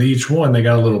noticed with each one, they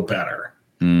got a little better.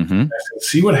 Mm-hmm. I said,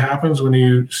 see what happens when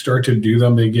you start to do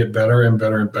them, they get better and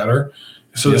better and better.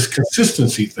 So this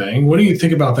consistency thing, what do you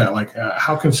think about that? Like,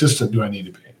 how consistent do I need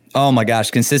to be? Oh my gosh,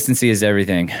 consistency is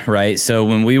everything, right? So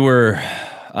when we were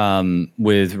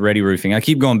with Ready Roofing, I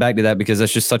keep going back to that because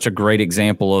that's just such a great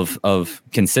example of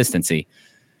consistency.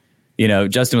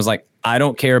 Justin was like, I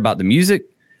don't care about the music.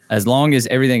 As long as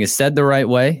everything is said the right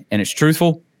way and it's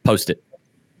truthful, post it.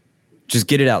 Just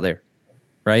get it out there,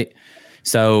 right?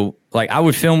 So like I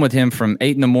would film with him from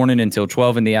 8 in the morning until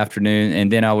 12 in the afternoon.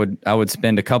 And then I would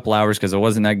spend a couple hours because I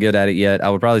wasn't that good at it yet. I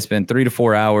would probably spend 3 to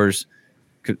 4 hours.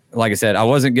 Like I said, I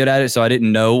wasn't good at it, so I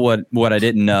didn't know what I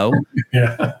didn't know.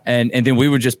 Yeah. And then we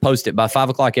would just post it. By 5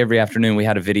 o'clock every afternoon, we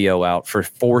had a video out for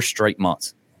 4 straight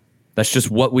months. That's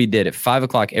just what we did. At 5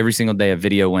 o'clock every single day, a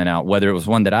video went out, whether it was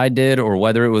one that I did or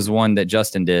whether it was one that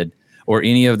Justin did or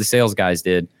any of the sales guys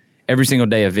did. Every single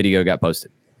day, a video got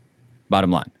posted.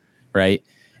 Bottom line, right?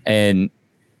 And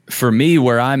for me,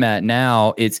 where I'm at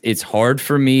now, it's hard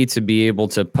for me to be able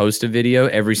to post a video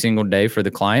every single day for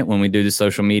the client when we do the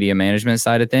social media management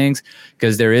side of things,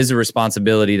 because there is a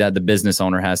responsibility that the business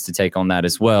owner has to take on that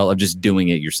as well of just doing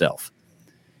it yourself,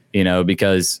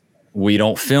 because we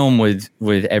don't film with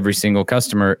every single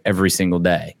customer every single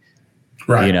day.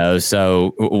 Right.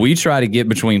 So we try to get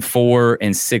between 4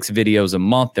 and 6 videos a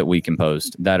month that we can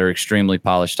post that are extremely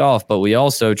polished off, but we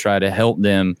also try to help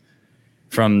them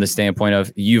from the standpoint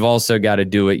of you've also got to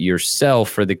do it yourself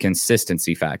for the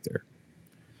consistency factor,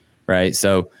 right?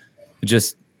 So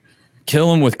just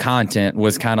kill them with content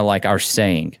was kind of like our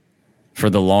saying for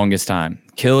the longest time.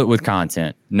 Kill it with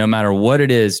content. No matter what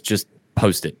it is, just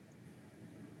post it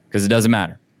because it doesn't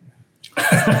matter.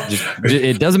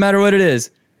 It doesn't matter what it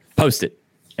is, post it.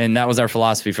 And that was our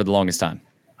philosophy for the longest time.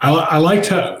 I liked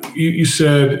how you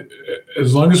said,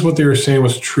 as long as what they were saying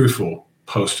was truthful,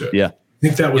 post it. Yeah. I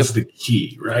think that was the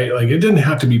key, right? Like it didn't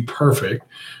have to be perfect,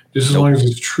 just as long as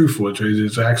it's truthful.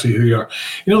 It's actually who you are.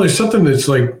 There's something that's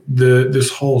like this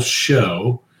whole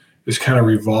show is kind of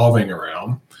revolving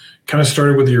around. Kind of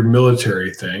started with your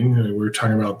military thing. We were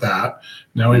talking about that.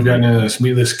 Now we've gotten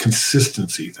into this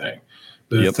consistency thing.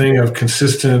 The thing of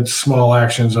consistent small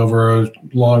actions over a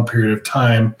long period of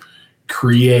time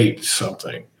create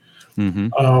something.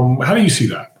 Mm-hmm. How do you see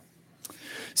that?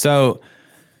 So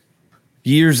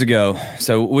years ago,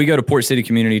 so we go to Port City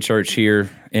Community Church here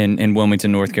in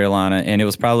Wilmington, North Carolina, and it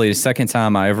was probably the second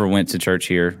time I ever went to church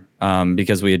here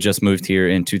because we had just moved here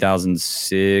in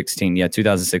 2016. Yeah,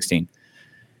 2016.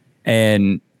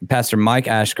 And Pastor Mike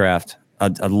Ashcraft,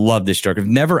 I love this jerk. I've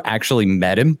never actually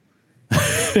met him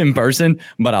in person,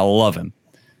 but I love him,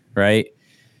 right?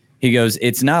 He goes,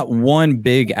 it's not one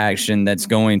big action that's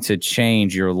going to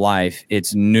change your life.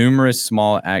 It's numerous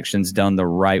small actions done the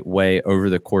right way over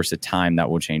the course of time that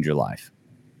will change your life.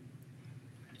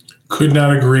 Could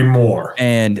not agree more.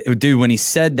 And dude, when he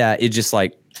said that, it just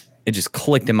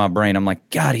clicked in my brain. I'm like,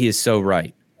 God, he is so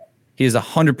right. He is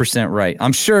 100% right.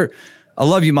 I'm sure, I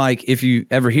love you, Mike, if you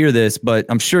ever hear this, but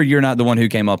I'm sure you're not the one who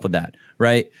came up with that,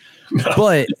 right? No.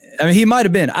 But I mean, he might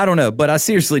have been. I don't know, but I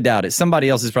seriously doubt it. Somebody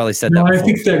else has probably said that before. I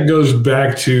think that goes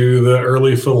back to the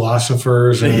early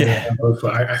philosophers. And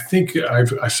I think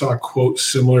I saw a quote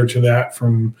similar to that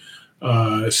from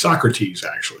Socrates,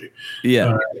 actually.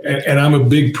 Yeah. And I'm a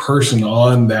big person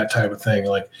on that type of thing.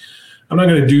 Like, I'm not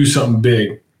going to do something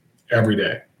big every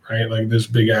day, right? Like this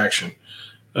big action.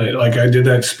 Like I did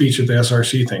that speech at the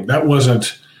SRC thing. That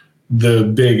wasn't the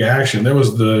big action. That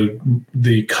was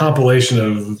the compilation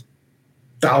of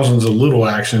thousands of little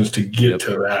actions to get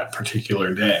to that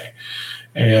particular day.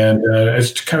 And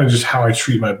it's kind of just how I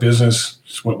treat my business.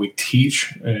 It's what we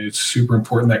teach. It's super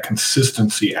important, that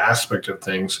consistency aspect of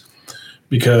things,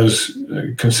 because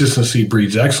consistency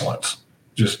breeds excellence.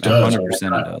 Just does. 100% it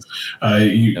does.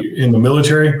 In the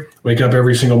military, wake up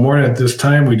every single morning at this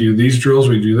time. We do these drills.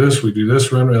 We do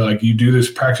this run. Like you do this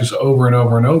practice over and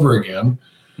over and over again.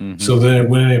 Mm-hmm. So then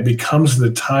when it becomes the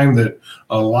time that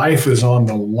a life is on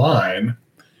the line,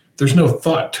 there's no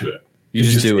thought to it. You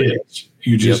just do it.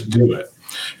 You just do it.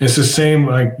 It's the same,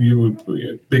 like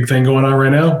big thing going on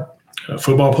right now,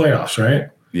 football playoffs, right?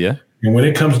 Yeah. And when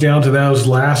it comes down to those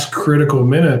last critical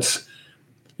minutes,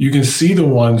 you can see the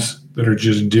ones that are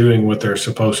just doing what they're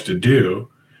supposed to do.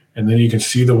 And then you can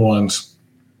see the ones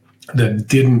that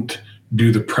didn't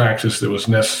do the practice that was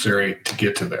necessary to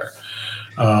get to there.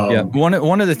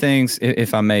 One of the things,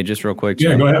 if I may, just real quick.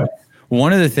 Jim, go ahead.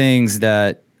 One of the things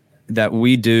that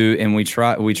we do and we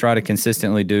try to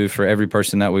consistently do for every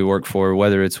person that we work for,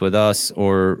 whether it's with us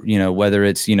or, whether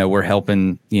it's, we're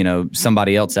helping,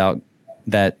 somebody else out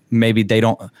that maybe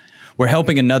we're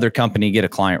helping another company get a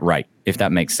client right, if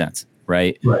that makes sense.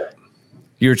 Right.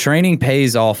 Your training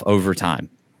pays off over time,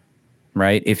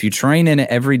 right? If you train in it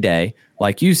every day,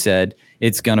 like you said,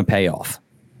 it's going to pay off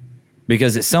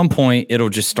because at some point it'll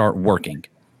just start working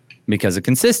because of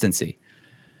consistency.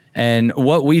 And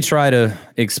what we try to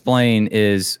explain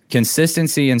is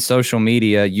consistency in social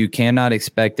media. You cannot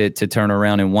expect it to turn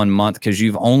around in 1 month because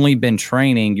you've only been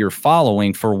training your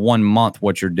following for 1 month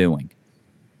what you're doing,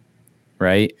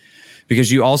 right?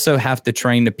 Because you also have to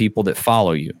train the people that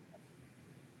follow you,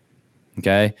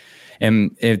 okay?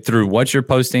 And through what you're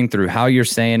posting, through how you're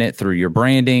saying it, through your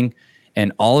branding,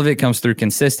 and all of it comes through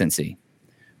consistency.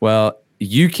 Well,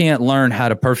 you can't learn how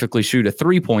to perfectly shoot a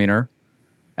three-pointer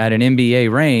at an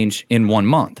NBA range in 1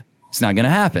 month. It's not going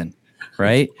to happen,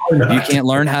 right? You can't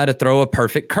learn how to throw a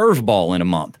perfect curveball in a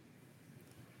month.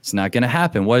 It's not going to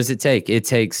happen. What does it take? It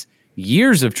takes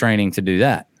years of training to do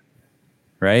that,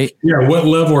 right? Yeah. What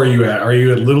level are you at? Are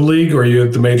you at Little League or are you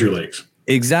at the major leagues?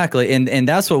 Exactly. And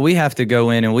that's what we have to go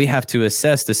in, and we have to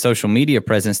assess the social media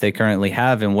presence they currently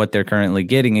have and what they're currently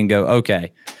getting and go,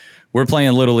 okay, we're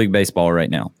playing Little League baseball right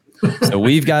now. So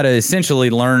we've got to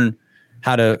essentially learn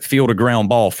how to field a ground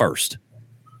ball first.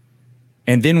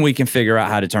 And then we can figure out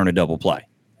how to turn a double play.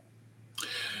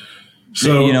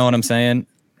 So, you know what I'm saying?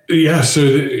 Yeah. So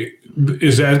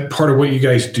is that part of what you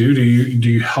guys do? Do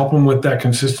you help them with that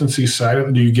consistency side of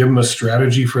it? Do you give them a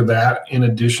strategy for that in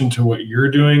addition to what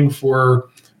you're doing for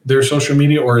their social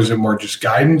media, or is it more just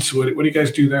guidance? What do you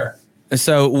guys do there?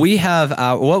 So we have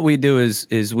what we do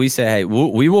is we say, hey,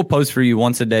 we will post for you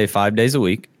once a day, 5 days a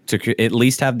week to at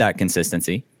least have that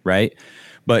consistency, right?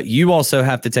 But you also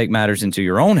have to take matters into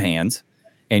your own hands,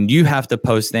 and you have to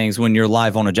post things when you're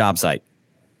live on a job site,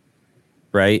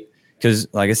 right? Because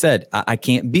like I said, I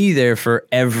can't be there for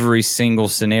every single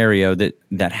scenario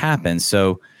that happens.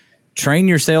 So train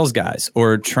your sales guys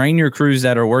or train your crews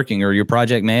that are working or your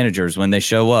project managers when they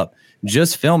show up.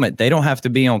 Just film it. They don't have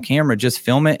to be on camera. Just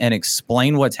film it and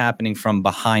explain what's happening from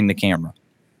behind the camera.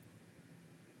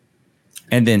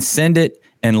 And then send it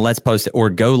and let's post it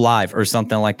or go live or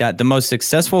something like that. The most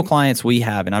successful clients we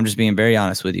have, and I'm just being very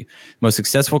honest with you, most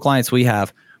successful clients we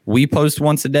have, we post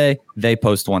once a day, they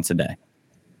post once a day.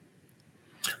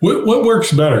 What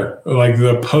works better? Like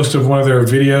the post of one of their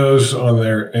videos on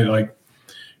their, and like,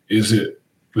 is it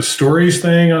the stories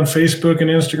thing on Facebook and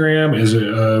Instagram? Is it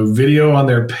a video on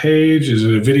their page? Is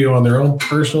it a video on their own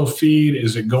personal feed?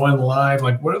 Is it going live?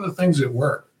 Like, what are the things that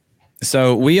work?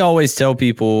 So we always tell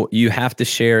people you have to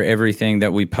share everything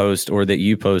that we post or that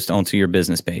you post onto your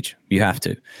business page. You have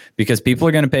to, because people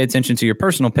are going to pay attention to your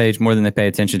personal page more than they pay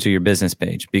attention to your business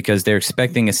page because they're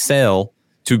expecting a sale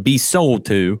to be sold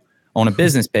to on a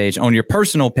business page. On your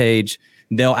personal page,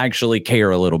 they'll actually care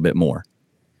a little bit more,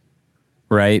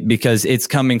 right? Because it's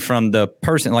coming from the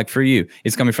person, like for you,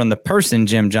 it's coming from the person,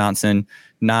 Jim Johnson,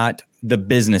 not the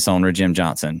business owner, Jim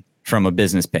Johnson, from a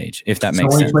business page, if that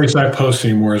makes sense. The only place I post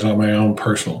anymore is on my own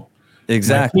personal.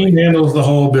 Exactly. My team handles the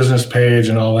whole business page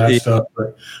and all that stuff,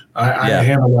 but I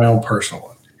handle my own personal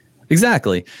one.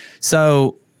 Exactly.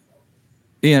 So,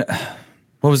 yeah.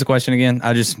 What was the question again?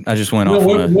 I just went off.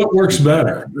 What works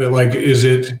better? Like, is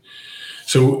it,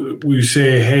 so we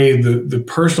say, hey, the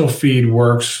personal feed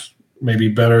works maybe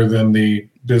better than the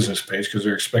business page because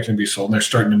they're expecting to be sold and they're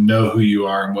starting to know who you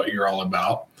are and what you're all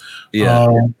about.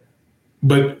 Yeah.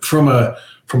 But from a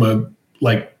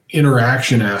like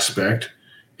interaction aspect,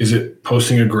 is it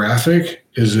posting a graphic?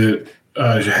 Is it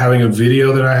having a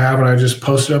video that I have and I just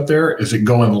post it up there? Is it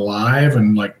going live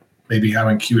and like maybe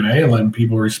having Q&A and letting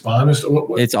people respond?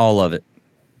 It's all of it.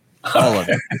 All of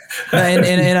it.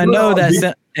 And I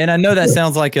know that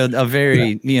sounds like a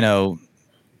very,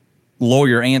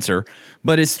 lawyer answer,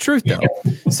 but it's truth though.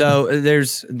 So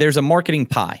there's a marketing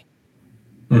pie,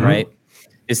 right?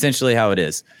 Essentially how it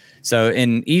is. So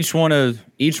in each one of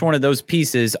those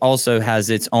pieces also has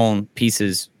its own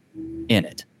pieces in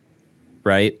it,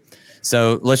 right?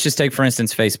 So let's just take, for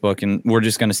instance, Facebook, and we're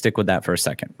just going to stick with that for a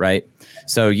second, right?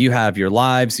 So you have your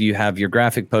lives, you have your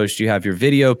graphic posts, you have your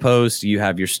video posts, you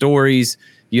have your stories,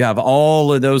 you have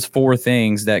all of those 4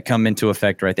 things that come into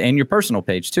effect right there, and your personal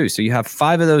page too. So you have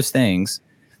 5 of those things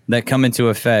that come into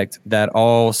effect that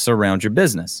all surround your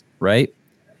business, right?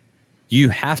 You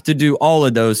have to do all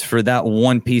of those for that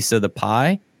one piece of the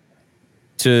pie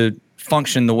to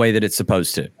function the way that it's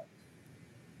supposed to,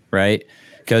 right?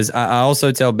 Because I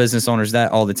also tell business owners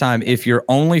that all the time. If you're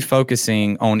only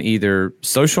focusing on either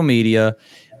social media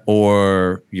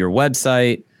or your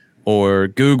website or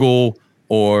Google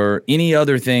or any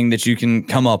other thing that you can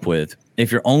come up with,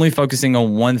 if you're only focusing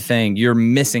on one thing, you're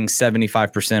missing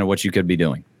 75% of what you could be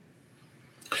doing.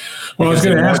 Well, I was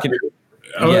going to ask you.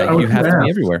 You have to be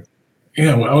everywhere.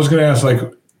 Yeah, well, I was going to ask, like,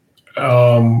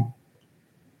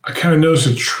 I kind of noticed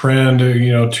a trend,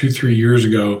 2-3 years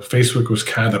ago, Facebook was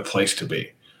kind of the place to be.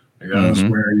 Like that was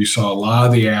where you saw a lot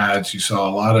of the ads. You saw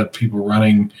a lot of people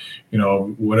running,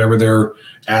 whatever their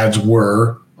ads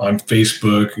were on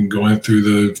Facebook and going through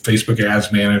the Facebook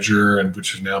Ads Manager, and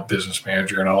which is now Business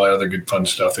Manager, and all that other good fun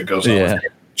stuff that goes on with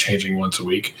changing once a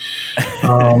week.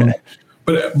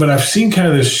 But I've seen kind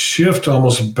of this shift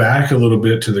almost back a little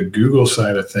bit to the Google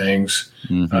side of things.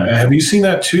 Mm-hmm. Have you seen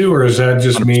that too, or is that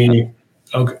just 100%. Me?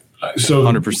 Okay, so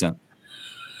 100%.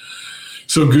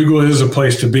 So Google is a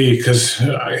place to be, because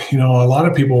a lot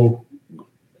of people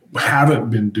haven't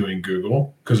been doing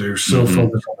Google because they're so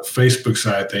focused on the Facebook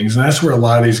side of things, and that's where a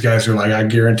lot of these guys are like, I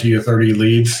guarantee you 30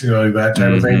 leads, that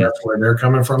type of thing. That's where they're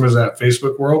coming from, is that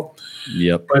Facebook world.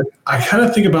 Yep. But I kind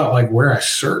of think about like where I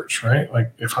search, right?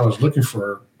 Like if I was looking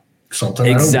for something,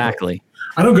 exactly.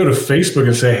 I don't go to Facebook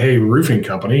and say, hey, roofing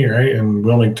company, right, in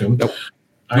Wilmington. Nope.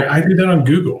 I do that on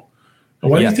Google.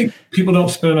 Why do you think people don't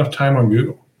spend enough time on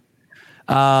Google?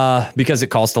 Because it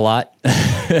costs a lot.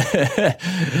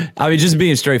 I mean, just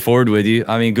being straightforward with you.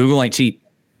 I mean, Google ain't cheap,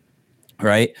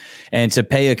 right? And to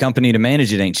pay a company to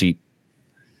manage it ain't cheap,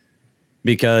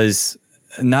 because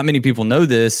not many people know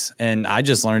this. And I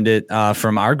just learned it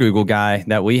from our Google guy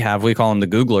that we have. We call him the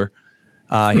Googler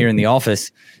here in the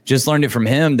office. Just learned it from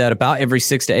him that about every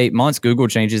 6 to 8 months, Google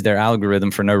changes their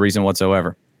algorithm for no reason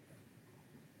whatsoever.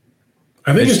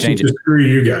 I think it's to screw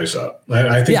you guys up.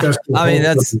 I think that's.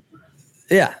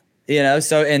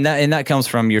 So and that comes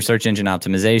from your search engine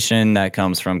optimization. That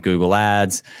comes from Google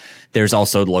Ads. There's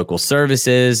also local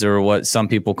services, or what some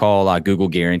people call Google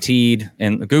Guaranteed.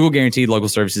 And Google Guaranteed local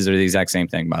services are the exact same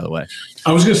thing, by the way.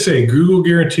 I was going to say Google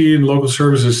Guaranteed and local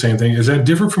services, same thing. Is that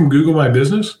different from Google My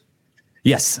Business?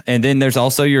 Yes. And then there's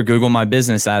also your Google My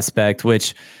Business aspect,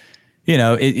 which,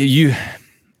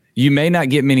 you may not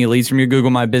get many leads from your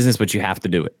Google My Business, but you have to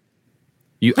do it.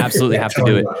 You absolutely have to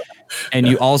do it. And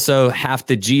you also have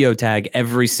to geotag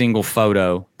every single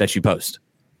photo that you post.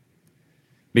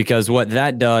 Because what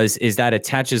that does is that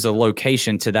attaches a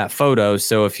location to that photo.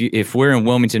 So if we're in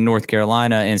Wilmington, North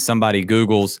Carolina, and somebody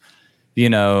Googles,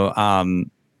 the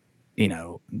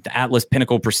Atlas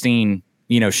Pinnacle Pristine,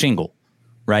 shingle,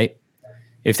 right?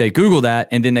 If they Google that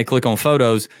and then they click on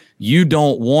photos, you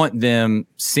don't want them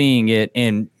seeing it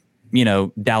in,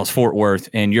 Dallas, Fort Worth,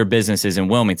 and your business is in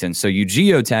Wilmington. So you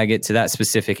geotag it to that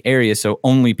specific area. So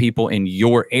only people in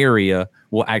your area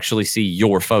will actually see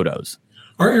your photos.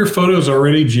 Aren't your photos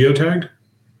already geotagged?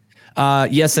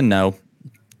 Yes and no.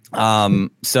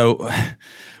 So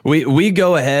we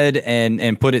go ahead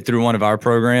and put it through one of our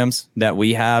programs that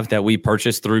we have that we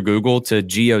purchased through Google to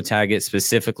geotag it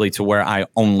specifically to where I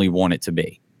only want it to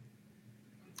be.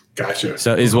 Gotcha.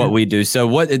 So is what we do. So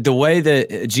the way that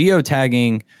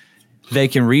geotagging, they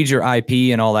can read your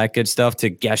IP and all that good stuff to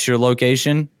guess your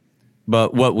location.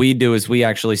 But what we do is we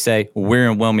actually say we're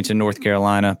in Wilmington, North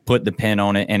Carolina, put the pin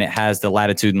on it, and it has the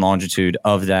latitude and longitude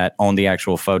of that on the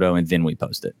actual photo, and then we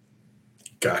post it.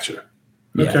 Gotcha.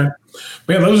 Yeah. Okay.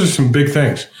 Man, those are some big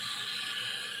things.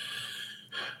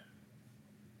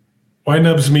 Why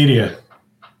Nubs Media?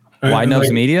 Why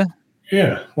Nubs Media?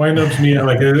 Yeah, Why Nubs Media?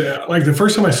 Like the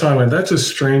first time I saw it, I went, that's a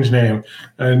strange name.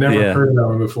 I never heard of that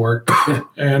one before.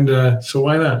 And so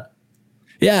why that?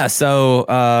 Yeah, so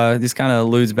this kind of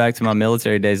alludes back to my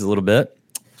military days a little bit.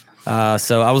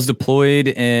 So I was deployed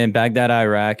in Baghdad,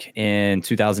 Iraq in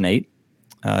 2008.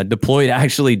 Deployed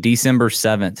actually December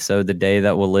 7th. So the day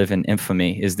that will live in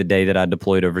infamy is the day that I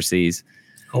deployed overseas.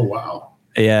 Oh, wow.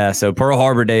 Yeah, so Pearl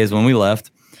Harbor Day is when we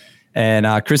left.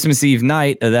 And Christmas Eve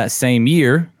night of that same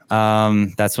year,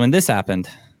 that's when this happened.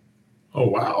 Oh,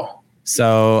 wow.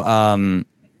 So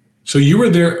so you were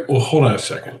there. Well, hold on a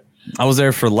second. I was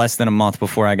there for less than a month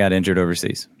before I got injured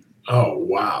overseas. Oh,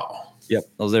 wow. Yep.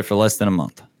 I was there for less than a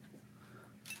month.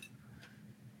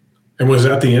 And was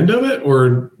that the end of it,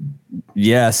 or?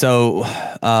 Yeah. So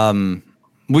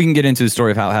we can get into the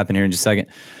story of how it happened here in just a second.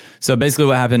 So basically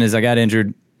what happened is I got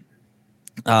injured.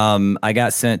 I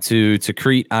got sent to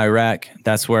Crete, Iraq.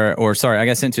 I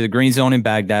got sent to the green zone in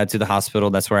Baghdad, to the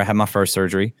hospital. That's where I had my first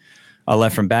surgery. I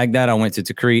left from Baghdad. I went to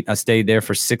Tikrit. I stayed there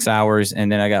for 6 hours,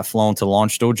 and then I got flown to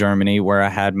Landstuhl, Germany, where I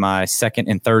had my second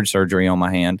and third surgery on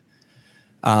my hand.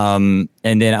 And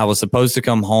then I was supposed to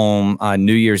come home on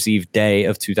New Year's Eve day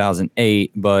of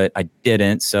 2008, but I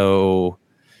didn't. So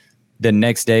the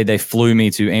next day, they flew me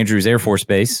to Andrews Air Force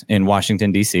Base in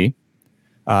Washington, D.C.,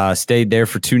 stayed there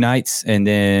for 2 nights, and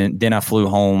then I flew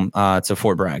home to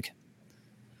Fort Bragg.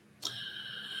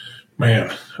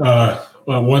 Man, well,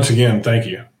 once again, thank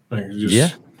you.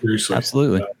 Seriously.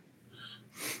 Absolutely.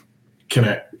 Can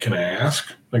I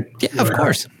ask? Of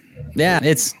course. Yeah,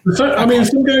 it's not, I mean,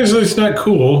 some guys it's not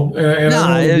cool, and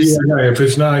if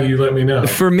it's not, you let me know.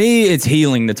 For me, it's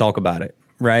healing to talk about it,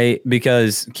 right?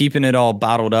 Because keeping it all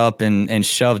bottled up and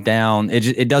shoved down,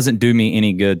 it doesn't do me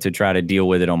any good to try to deal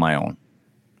with it on my own,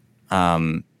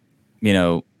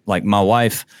 Like my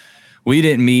wife, we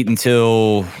didn't meet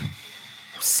until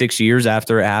 6 years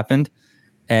after it happened.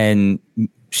 And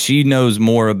she knows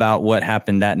more about what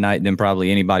happened that night than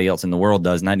probably anybody else in the world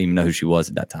does. And I didn't even know who she was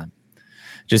at that time,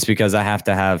 just because I have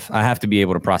to be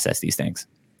able to process these things.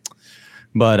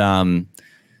 But,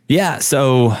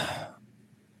 so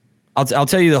I'll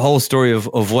tell you the whole story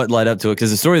of what led up to it,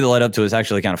 because the story that led up to it is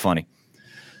actually kind of funny.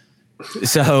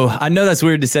 So I know that's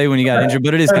weird to say when you got injured,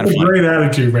 but it is kind of funny. Great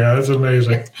attitude, man. That's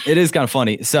amazing. It is kind of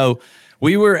funny. So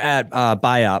we were at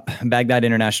BIAP, Baghdad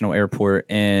International Airport,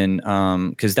 and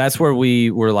because that's where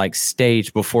we were like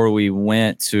staged before we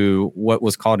went to what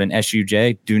was called an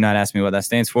SUJ. Do not ask me what that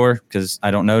stands for, because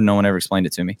I don't know. No one ever explained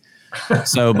it to me.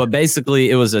 So, but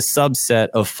basically it was a subset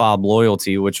of FOB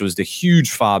Loyalty, which was the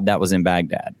huge FOB that was in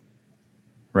Baghdad,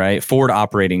 right? Forward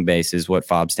Operating Base is what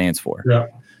FOB stands for. Yeah.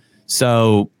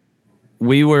 So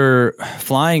we were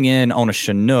flying in on a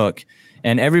Chinook,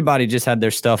 and everybody just had their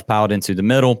stuff piled into the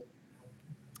middle.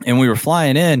 And we were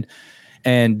flying in,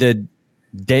 and the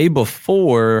day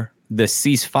before the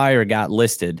ceasefire got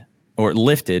lifted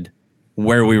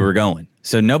where we were going.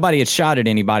 So nobody had shot at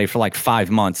anybody for like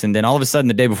 5 months. And then all of a sudden,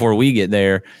 the day before we get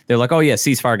there, they're like, oh yeah,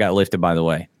 ceasefire got lifted, by the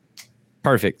way.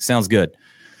 Perfect. Sounds good.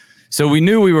 So we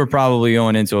knew we were probably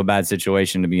going into a bad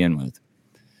situation to begin with.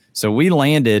 So we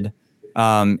landed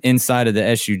inside of the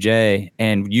SUJ,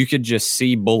 and you could just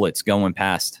see bullets going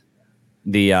past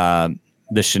the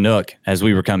Chinook as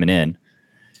we were coming in.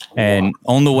 And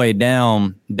on the way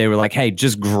down, they were like, hey,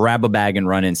 just grab a bag and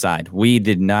run inside. We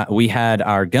had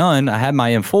our gun. I had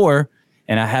my M4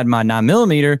 and I had my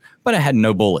 9mm, but I had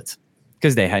no bullets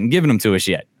because they hadn't given them to us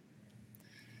yet.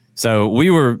 So we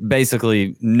were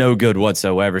basically no good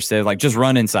whatsoever. So like, just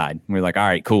run inside. We were like, all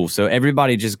right, cool. So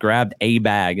everybody just grabbed a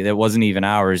bag that wasn't even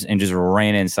ours and just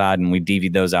ran inside, and we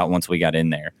DV'd those out once we got in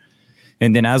there.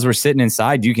 And then as we're sitting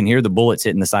inside, you can hear the bullets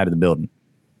hitting the side of the building.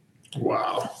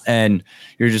 Wow. And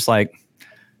you're just like,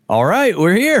 all right,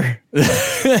 we're here.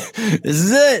 This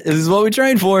is it. This is what we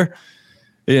trained for,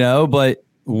 but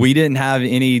we didn't have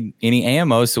any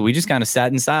ammo. So we just kind of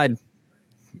sat inside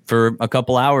for a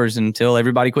couple hours until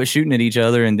everybody quit shooting at each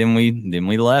other. And then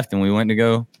we left, and we went to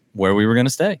go where we were going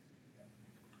to stay.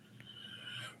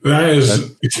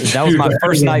 That was my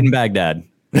first night in Baghdad.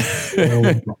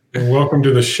 Welcome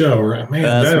to the show, right? Man,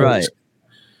 that's right.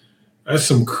 That's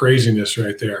some craziness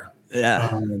right there.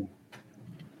 Yeah.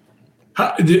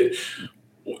 I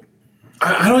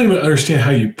don't even understand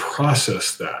how you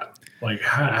process that. Like,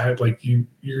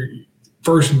 your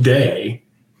first day,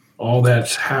 all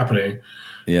that's happening.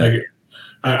 Yeah. Like,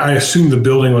 I assume the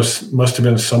building must have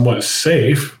been somewhat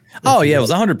safe. Oh yeah, it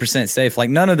was 100% safe. Like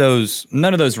none of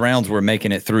those rounds were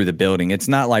making it through the building. It's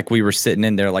not like we were sitting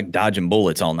in there like dodging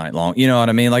bullets all night long. You know what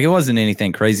I mean? Like it wasn't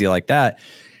anything crazy like that.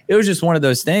 It was just one of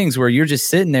those things where you're just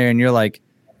sitting there and you're like,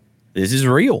 this is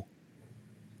real.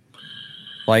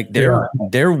 Like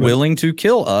they're willing to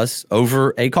kill us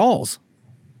over a cause.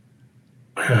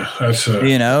 Yeah, that's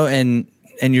and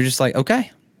you're just like,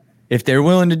 okay, if they're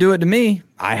willing to do it to me,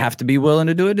 I have to be willing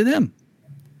to do it to them.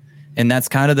 And that's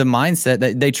kind of the mindset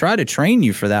that they try to train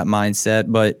you for, that mindset.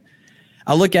 But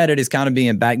I look at it as kind of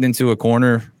being backed into a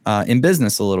corner in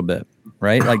business a little bit,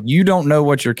 right? Like you don't know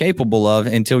what you're capable of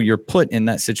until you're put in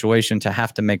that situation to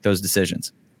have to make those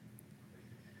decisions.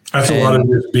 That's a lot of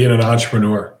just being an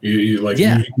entrepreneur. You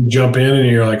jump in and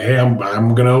you're like, hey, I'm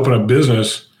going to open a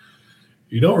business.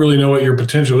 You don't really know what your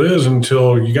potential is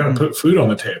until you got to put food on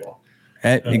the table.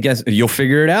 I guess you'll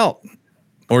figure it out.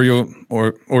 Or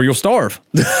you'll starve.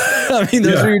 I mean,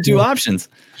 those are your two options.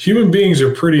 Human beings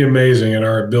are pretty amazing in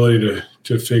our ability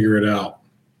to figure it out.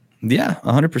 Yeah,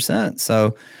 100%.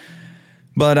 So,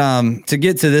 but to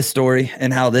get to this story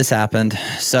and how this happened,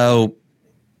 so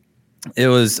it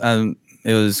was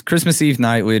Christmas Eve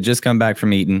night. We had just come back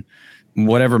from eating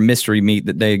whatever mystery meat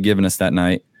that they had given us that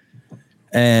night,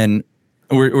 and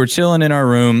we're chilling in our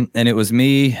room, and it was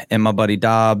me and my buddy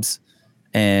Dobbs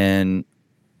and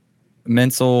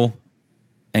Menzel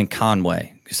and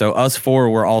Conway. So us four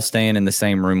were all staying in the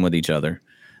same room with each other.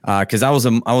 Cause I was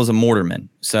a mortarman.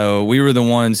 So we were the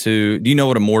ones who, do you know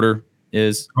what a mortar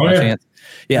is? Oh, yeah.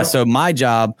 Yeah. So my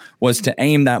job was to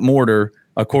aim that mortar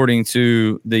according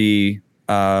to the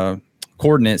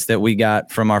coordinates that we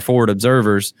got from our forward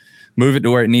observers, move it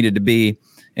to where it needed to be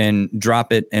and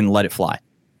drop it and let it fly.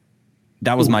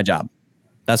 That was my job.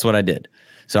 That's what I did.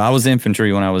 So I was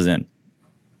infantry when I was in.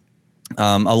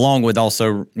 Along with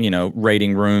also,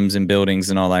 raiding rooms and buildings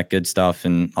and all that good stuff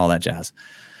and all that jazz.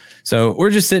 So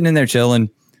we're just sitting in there chilling,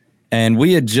 and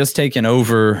we had just taken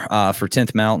over for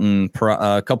 10th Mountain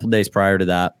a couple of days prior to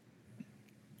that.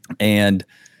 And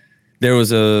there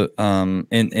was a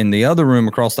in the other room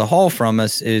across the hall from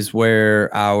us is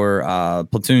where our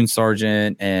platoon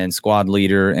sergeant and squad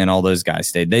leader and all those guys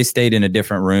stayed. They stayed in a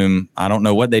different room. I don't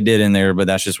know what they did in there, but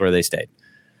that's just where they stayed.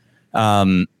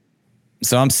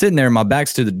 So I'm sitting there, my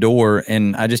back's to the door,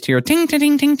 and I just hear a ting, ting,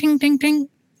 ting, ting, ting, ting, ting.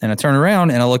 And I turn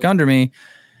around and I look under me,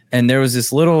 and there was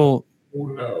this little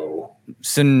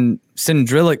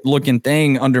cylindrical looking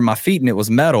thing under my feet, and it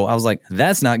was metal. I was like,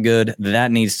 that's not good.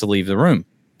 That needs to leave the room.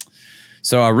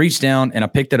 So I reached down and I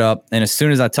picked it up, and as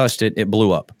soon as I touched it, it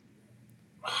blew up.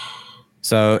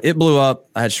 So it blew up.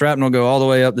 I had shrapnel go all the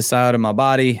way up the side of my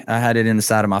body. I had it in the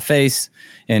side of my face,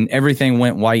 and everything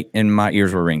went white and my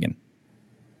ears were ringing.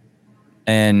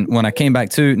 And when I came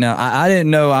back to, now I didn't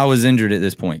know I was injured at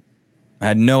this point. I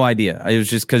had no idea. It was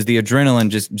just because the adrenaline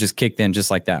just kicked in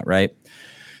just like that, right?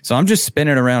 So I'm just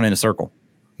spinning around in a circle,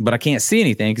 but I can't see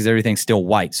anything because everything's still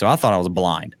white. So I thought I was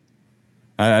blind.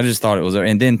 I just thought it was,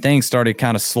 and then things started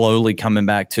kind of slowly coming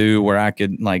back to where I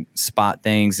could like spot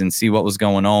things and see what was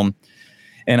going on.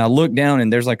 And I looked down,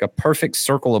 and there's like a perfect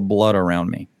circle of blood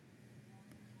around me.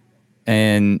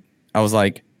 And I was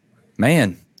like,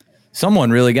 man, someone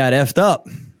really got effed up.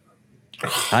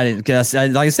 I didn't, cause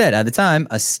like I said, at the time,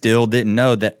 I still didn't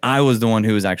know that I was the one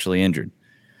who was actually injured.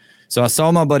 So I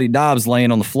saw my buddy Dobbs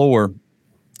laying on the floor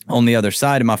on the other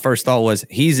side, and my first thought was,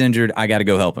 he's injured. I got to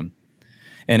go help him.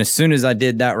 And as soon as I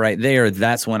did that right there,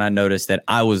 that's when I noticed that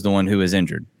I was the one who was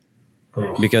injured,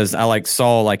 because I like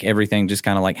saw like everything just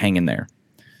kind of like hanging there.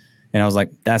 And I was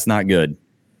like, that's not good.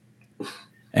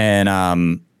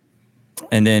 And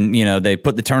then, you know, they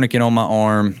put the tourniquet on my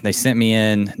arm. They sent me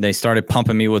in. They started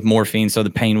pumping me with morphine so the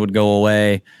pain would go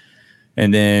away.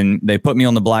 And then they put me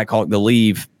on the Black Hawk to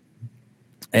leave.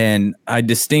 And I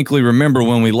distinctly remember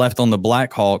when we left on the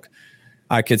Black Hawk,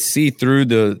 I could see through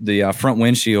the front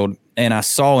windshield, and I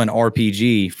saw an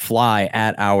RPG fly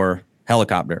at our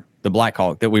helicopter, the Black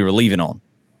Hawk that we were leaving on.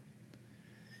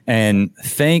 And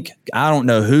I don't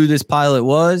know who this pilot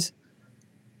was.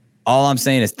 All I'm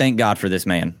saying is thank God for this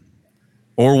man.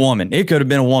 Or woman. It could have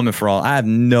been a woman for all. I have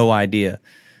no idea.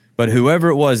 But whoever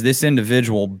it was, this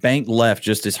individual banked left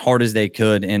just as hard as they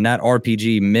could, and that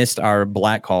RPG missed our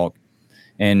Black Hawk.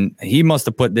 And he must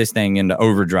have put this thing into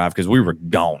overdrive because we were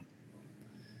gone.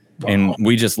 Wow. And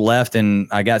we just left, and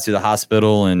I got to the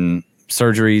hospital and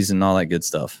surgeries and all that good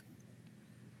stuff.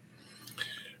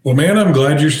 Well, man, I'm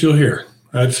glad you're still here.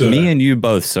 That's me and you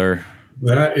both, sir.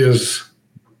 It's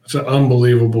an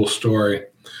unbelievable story.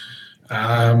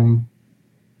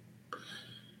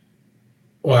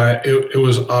 Well, it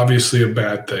was obviously a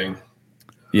bad thing.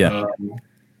 Yeah.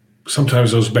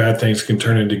 Sometimes those bad things can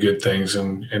turn into good things,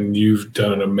 and you've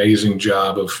done an amazing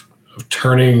job of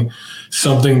turning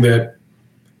something that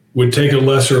would take a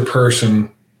lesser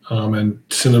person and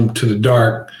send them to the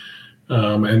dark,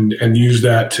 and use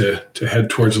that to head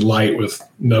towards light with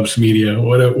Nubs Media.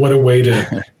 What a way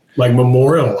to like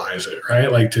memorialize it,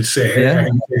 right? Like to say, hey, I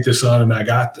can take this on, and I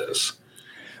got this.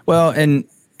 Well, and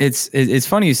it's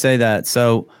funny you say that.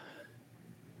 So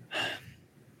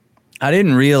I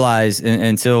didn't realize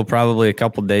until probably a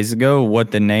couple of days ago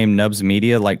what the name Nubs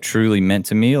Media like truly meant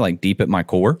to me, like deep at my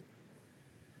core,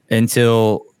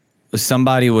 until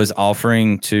somebody was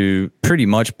offering to pretty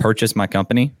much purchase my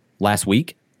company last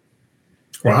week.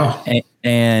 Wow.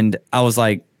 And I was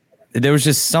like, there was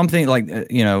just something like,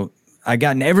 you know, I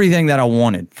gotten everything that I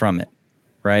wanted from it,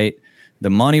 right?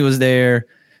 The money was there.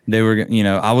 They were, you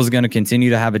know, I was going to continue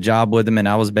to have a job with them, and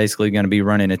I was basically going to be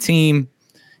running a team.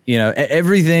 You know,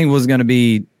 everything was going to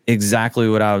be exactly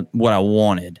what I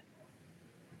wanted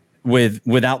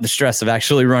without the stress of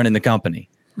actually running the company,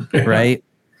 right?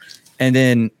 And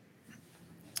then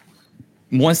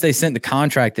once they sent the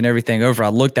contract and everything over, I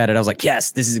looked at it. I was like,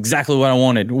 yes, this is exactly what I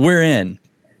wanted. We're in,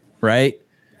 right?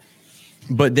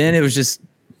 But then it was just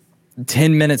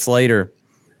 10 minutes later.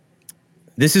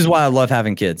 This is why I love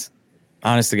having kids.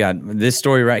 Honest to God, this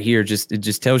story right here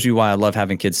just tells you why I love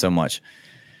having kids so much.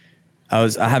 I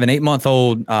have an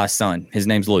 8-month-old son. His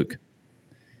name's Luke,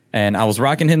 and I was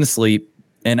rocking him to sleep.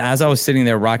 And as I was sitting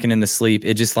there rocking him to sleep,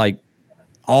 it just like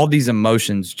all these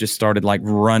emotions just started like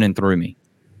running through me,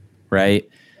 right?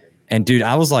 And dude,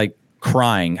 I was like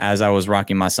crying as I was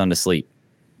rocking my son to sleep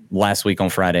last week on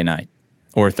Friday night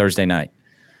or Thursday night,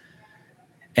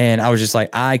 and I was just like,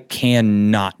 I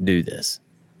cannot do this.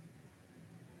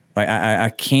 Like I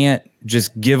can't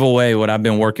just give away what I've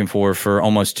been working for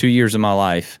almost 2 years of my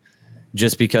life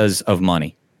just because of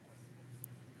money.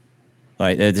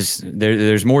 Like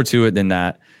there's more to it than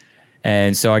that.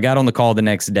 And so I got on the call the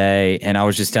next day, and I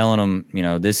was just telling them, you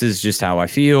know, this is just how I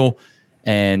feel.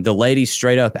 And the lady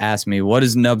straight up asked me, what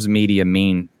does Nubs Media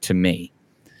mean to me?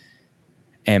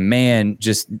 And man,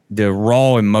 just the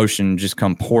raw emotion just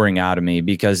come pouring out of me,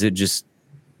 because it just,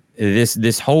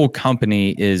 this whole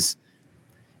company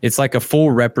it's like a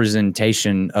full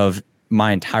representation of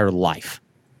my entire life.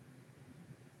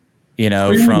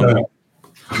 From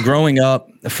growing up,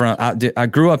 I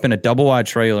grew up in a double wide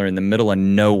trailer in the middle of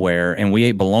nowhere, and we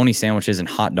ate bologna sandwiches and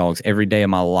hot dogs every day of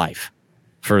my life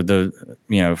when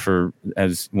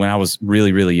I was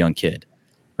really, really young kid,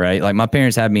 right? Like my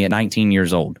parents had me at 19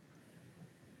 years old.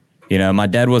 My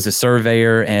dad was a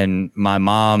surveyor and my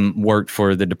mom worked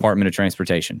for the Department of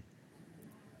Transportation.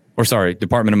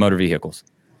 Department of Motor Vehicles.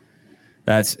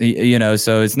 That's,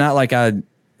 so it's not like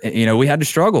we had to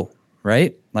struggle,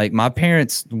 right? Like my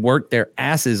parents worked their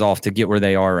asses off to get where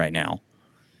they are right now.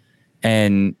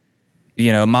 And,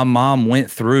 my mom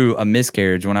went through a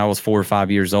miscarriage when I was 4 or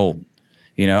 5 years old.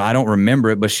 I don't remember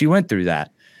it, but she went through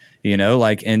that,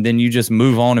 and then you just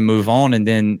move on. And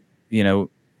then,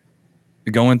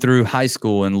 going through high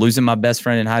school and losing my best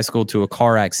friend in high school to a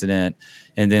car accident,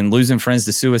 and then losing friends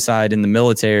to suicide in the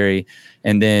military.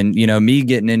 And then, me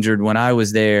getting injured when I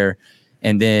was there.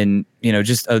 And then,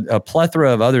 just a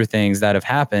plethora of other things that have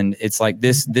happened. It's like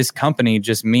this company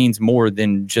just means more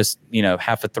than just,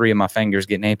 half of 3 of my fingers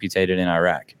getting amputated in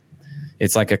Iraq.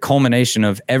 It's like a culmination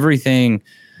of everything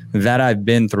that I've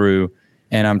been through.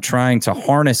 And I'm trying to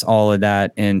harness all of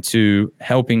that into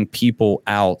helping people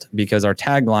out, because our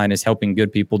tagline is helping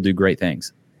good people do great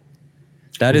things.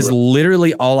 That is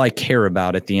literally all I care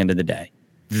about at the end of the day.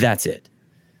 That's it.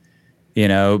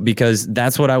 Because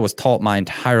that's what I was taught my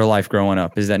entire life growing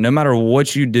up, is that no matter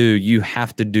what you do, you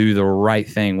have to do the right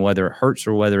thing, whether it hurts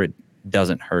or whether it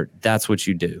doesn't hurt. That's what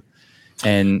you do.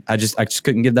 And I just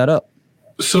couldn't give that up.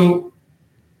 So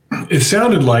it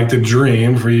sounded like the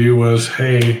dream for you was,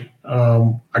 hey,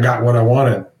 I got what I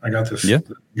wanted. I got this,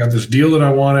 got this deal that I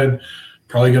wanted,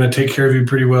 probably going to take care of you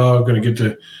pretty well. I'm going to get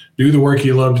to do the work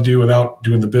you love to do without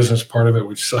doing the business part of it,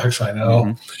 which sucks. I know.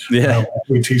 Mm-hmm. Yeah.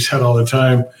 We teach that all the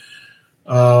time.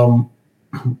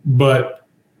 But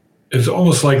it's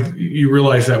almost like you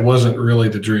realize that wasn't really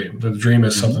the dream. The dream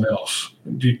is something else.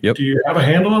 Do you have a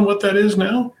handle on what that is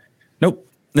now? Nope.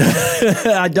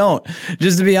 I don't.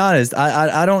 Just to be honest,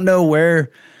 I don't know where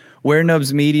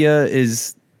Nubs Media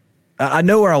is. I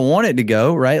know where I want it to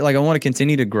go, right? Like I want to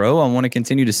continue to grow. I want to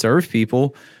continue to serve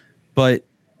people, but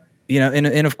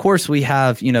and of course we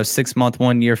have, 6 month,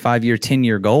 1 year, 5 year,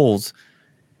 10-year goals.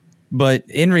 But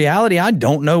in reality, I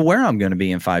don't know where I'm going to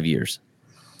be in 5 years.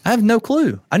 I have no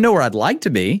clue. I know where I'd like to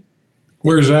be.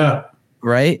 Where's that?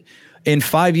 Right? In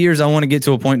 5 years, I want to get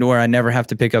to a point to where I never have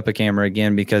to pick up a camera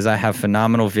again, because I have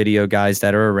phenomenal video guys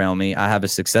that are around me. I have a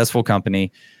successful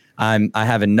company. I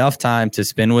have enough time to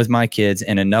spend with my kids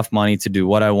and enough money to do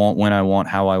what I want, when I want,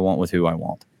 how I want, with who I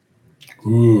want.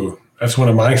 Ooh, that's one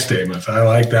of my statements. I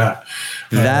like that.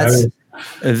 That's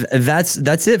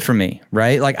it for me,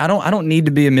 right? Like I don't need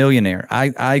to be a millionaire.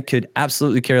 I could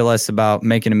absolutely care less about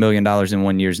making $1 million in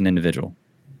 1 year as an individual.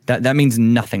 That means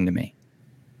nothing to me,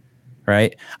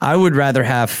 right? I would rather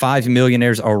have 5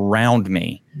 millionaires around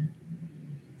me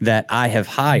that I have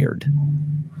hired,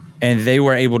 and they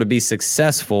were able to be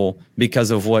successful because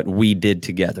of what we did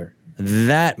together.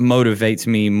 That motivates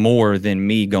me more than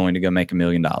me going to go make $1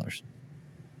 million.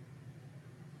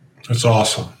 That's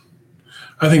awesome.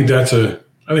 I think that's a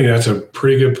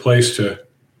pretty good place to,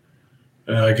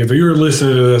 like, if you were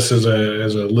listening to this as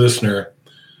a listener,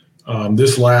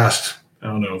 this last,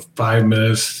 5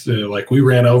 minutes, like we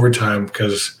ran overtime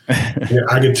because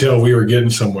I could tell we were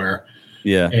getting somewhere.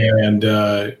 Yeah. And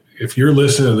if you're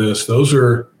listening to this, those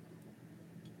are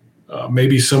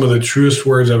maybe some of the truest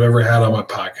words I've ever had on my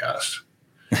podcast.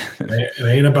 It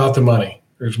ain't about the money.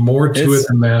 There's more to it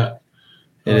than that.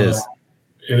 It is.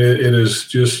 It is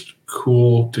just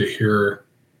cool to hear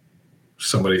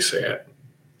somebody say it.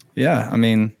 Yeah. I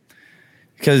mean,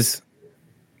 because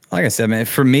like I said, man,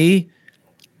 for me,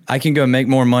 I can go make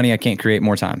more money. I can't create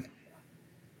more time.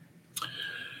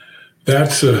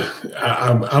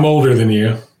 I'm older than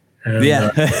you. And,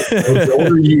 the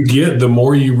older you get, the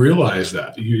more you realize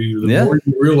that. The more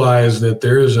you realize that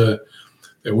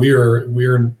that we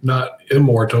are not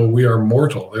immortal, we are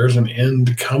mortal. There's an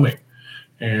end coming.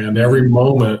 And every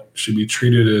moment should be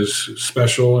treated as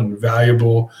special and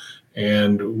valuable.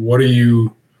 And what are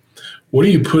you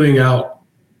putting out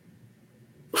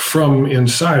from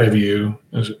inside of you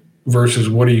versus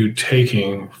what are you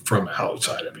taking from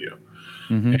outside of you?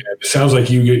 Mm-hmm. And it sounds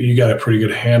like you got a pretty good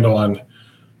handle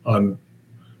on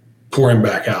pouring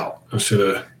back out instead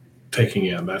of taking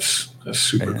in. That's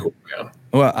super cool, man.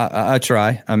 Well, I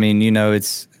try. I mean,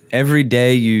 it's every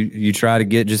day you try to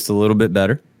get just a little bit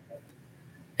better.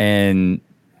 And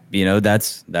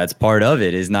that's part of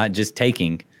it, is not just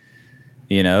taking.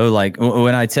 Like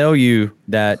when I tell you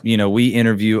that, we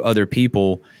interview other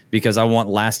people because I want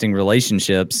lasting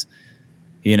relationships,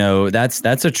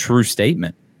 that's a true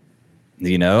statement.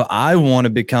 I want to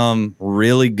become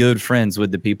really good friends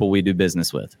with the people we do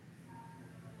business with.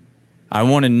 I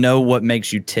want to know what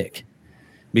makes you tick,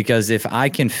 because if I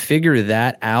can figure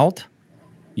that out,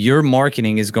 your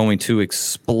marketing is going to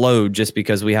explode just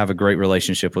because we have a great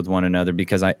relationship with one another,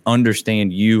 because I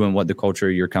understand you and what the culture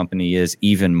of your company is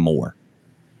even more.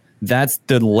 That's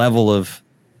the level of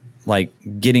like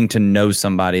getting to know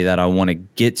somebody that I want to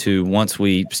get to once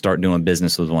we start doing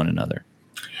business with one another.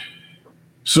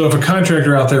 So if a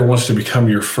contractor out there wants to become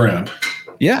your friend,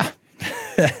 yeah,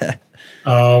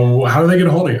 how do they get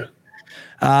a hold of you?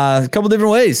 A couple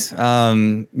different ways. You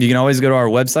can always go to our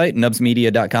website,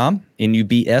 nubsmedia.com,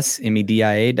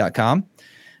 nubsmedia.com.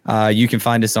 You can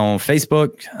find us on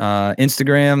Facebook,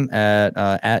 Instagram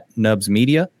at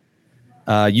nubsmedia.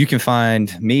 You can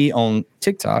find me on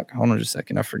TikTok. Hold on just a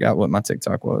second. I forgot what my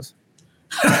TikTok was.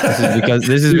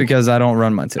 This is because I don't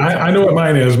run my TikTok. I know what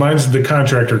mine is. Mine's the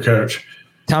Contractor Coach.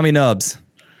 Tommy Nubs.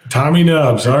 Tommy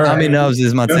Nubs. All right. Tommy Nubs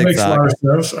is my TikTok. Makes a lot of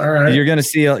sense. All right. You're gonna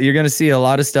see a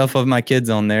lot of stuff of my kids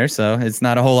on there, so it's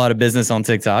not a whole lot of business on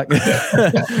TikTok.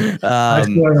 I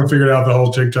still haven't figured out the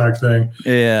whole TikTok thing.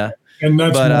 Yeah. And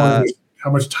that's more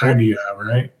how much time do you have,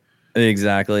 right?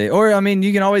 Exactly. Or,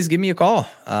 you can always give me a call,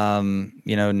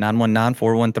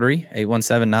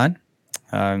 919-413-8179.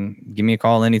 Give me a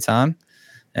call anytime,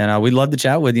 and we'd love to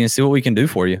chat with you and see what we can do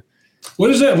for you. What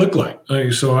does that look like?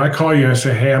 So I call you and I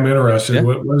say, hey, I'm interested. Yeah.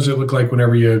 What does it look like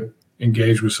whenever you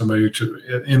engage with somebody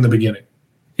in the beginning?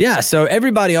 Yeah. So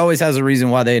everybody always has a reason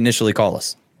why they initially call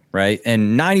us, right?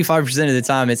 And 95% of the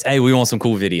time it's, hey, we want some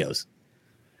cool videos,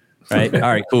 right? All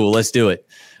right, cool. Let's do it.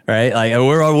 Right. Like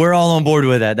we're all on board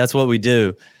with that. That's what we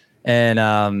do.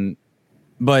 And,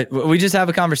 but we just have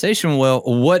a conversation. Well,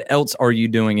 what else are you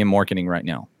doing in marketing right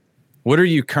now? What are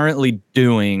you currently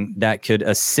doing that could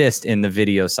assist in the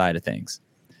video side of things?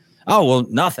 Oh, well,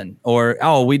 nothing. Or,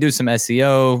 oh, we do some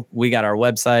SEO. We got our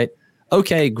website.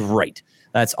 Okay, great.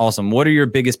 That's awesome. What are your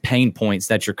biggest pain points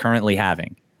that you're currently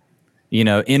having,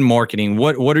 in marketing?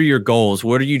 What are your goals?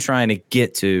 What are you trying to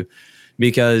get to?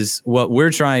 Because what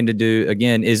we're trying to do,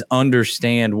 again, is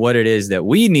understand what it is that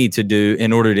we need to do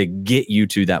in order to get you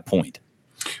to that point.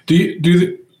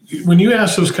 When you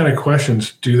ask those kind of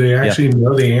questions, do they actually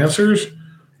know the answers,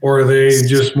 or are they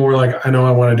just more like, I know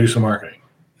I want to do some marketing?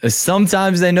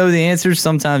 Sometimes they know the answers.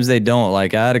 Sometimes they don't.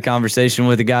 Like I had a conversation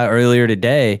with a guy earlier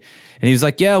today, and he was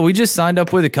like, yeah, we just signed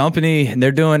up with a company and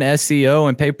they're doing SEO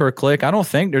and pay-per-click. I don't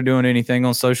think they're doing anything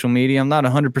on social media. I'm not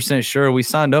 100% sure. We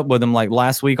signed up with them like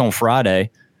last week on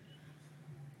Friday.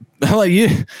 I'm like, you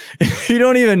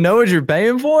don't even know what you're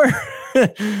paying for?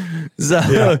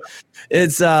 So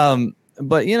it's,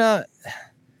 but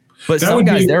some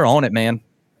guys, they're on it, man.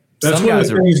 That's one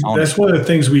of the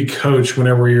things we coach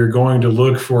whenever you're going to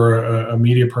look for a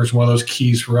media person. One of those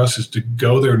keys for us is to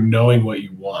go there knowing what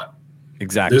you want.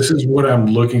 Exactly. This is what I'm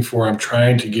looking for. I'm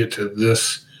trying to get to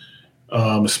this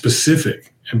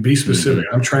specific, and be specific.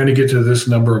 Mm-hmm. I'm trying to get to this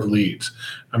number of leads.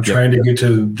 I'm trying to get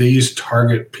to these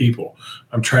target people.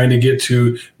 I'm trying to get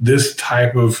to this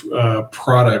type of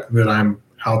product that I'm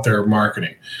out there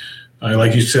marketing.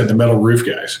 Like you said, the metal roof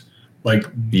guys. Like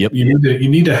you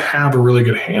need to have a really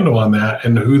good handle on that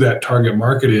and who that target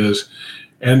market is.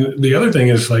 And the other thing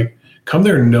is, like, come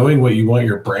there knowing what you want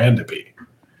your brand to be.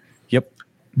 Yep.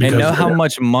 And know how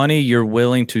much money you're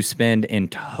willing to spend in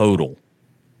total.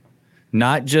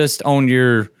 Not just on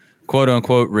your quote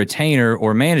unquote retainer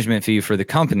or management fee for the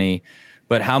company,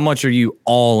 but how much are you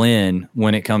all in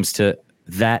when it comes to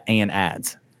that and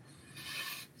ads?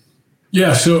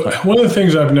 Yeah. So one of the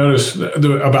things I've noticed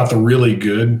about the really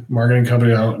good marketing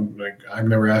company, I've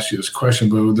never asked you this question,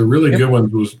 but the really good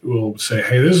ones will say,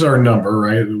 hey, this is our number,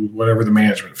 right? Whatever the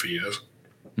management fee is.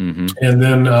 Mm-hmm. And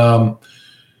then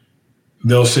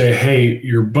they'll say, hey,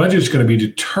 your budget's going to be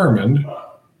determined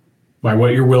by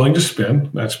what you're willing to spend.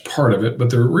 That's part of it.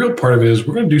 But the real part of it is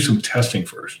we're going to do some testing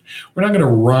first. We're not going to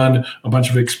run a bunch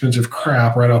of expensive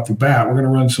crap right off the bat. We're going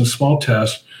to run some small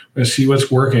tests. We're going to see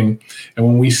what's working. And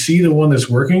when we see the one that's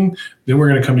working, then we're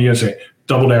going to come to you and say,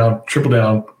 double down, triple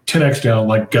down, 10X down,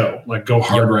 go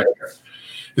hard right here.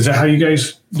 Is that how you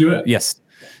guys do it? Yes.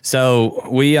 So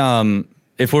we,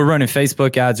 if we're running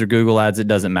Facebook ads or Google ads, it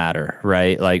doesn't matter,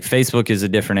 right? Like Facebook is a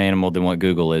different animal than what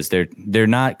Google is. They're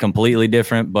not completely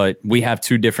different, but we have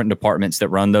two different departments that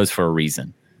run those for a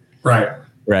reason.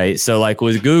 Right. So like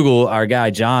with Google, our guy,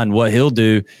 John, what he'll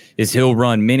do is he'll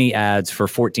run mini ads for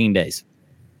 14 days.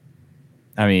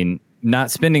 I mean,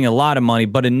 not spending a lot of money,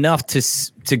 but enough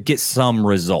to get some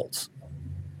results,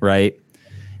 right?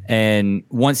 And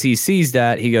once he sees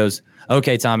that, he goes,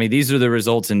 okay, Tommy, these are the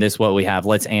results and this what we have.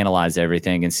 Let's analyze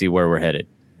everything and see where we're headed.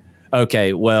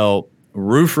 Okay, well,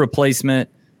 roof replacement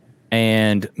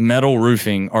and metal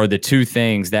roofing are the two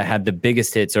things that had the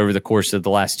biggest hits over the course of the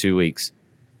last 2 weeks.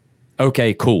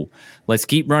 Okay, cool. Let's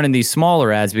keep running these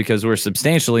smaller ads because we're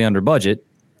substantially under budget,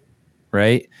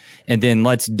 right? And then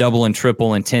let's double and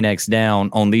triple and 10x down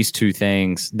on these two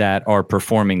things that are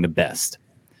performing the best.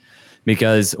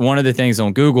 Because one of the things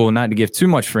on Google, not to give too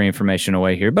much free information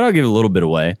away here, but I'll give a little bit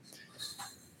away.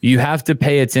 You have to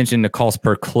pay attention to cost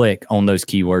per click on those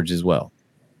keywords as well.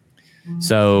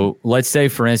 So let's say,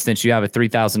 for instance, you have a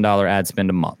 $3,000 ad spend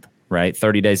a month, right?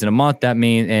 30 days in a month. That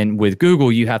means, and with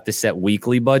Google, you have to set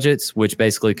weekly budgets, which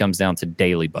basically comes down to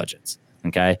daily budgets.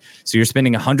 Okay. So you're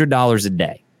spending $100 a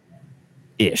day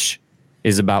ish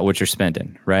is about what you're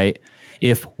spending, right?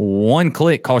 If one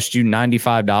click costs you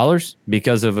 $95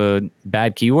 because of a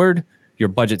bad keyword, your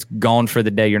budget's gone for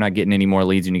the day. You're not getting any more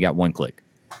leads and you got one click.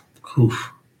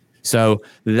 Oof. So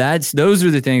those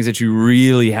are the things that you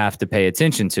really have to pay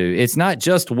attention to. It's not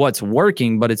just what's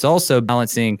working, but it's also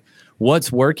balancing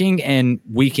what's working and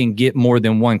we can get more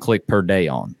than one click per day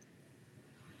on.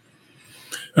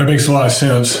 That makes a lot of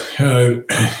sense.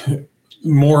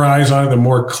 More eyes on it, the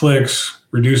more clicks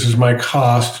reduces my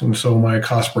cost, and so my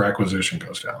cost per acquisition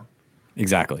goes down.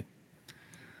 Exactly.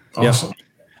 Awesome. Yep.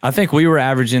 I think we were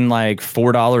averaging like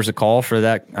 $4 a call for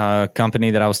that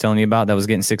company that I was telling you about that was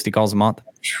getting 60 calls a month.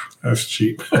 That's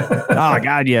cheap. Oh,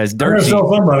 God, yeah, it's dirt cheap. Sell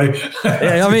somebody.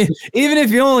 Yeah, I mean, even if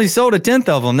you only sold a tenth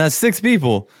of them, that's 6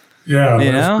 people. Yeah.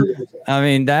 You know? I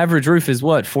mean, the average roof is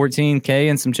what, $14K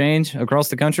and some change across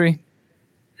the country?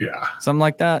 Yeah. Something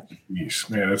like that? Jeez,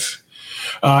 man, it's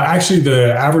actually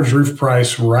the average roof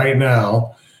price right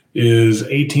now is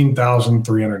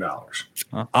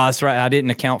 $18,300. That's right. I didn't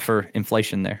account for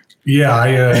inflation there. Yeah,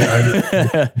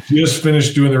 I just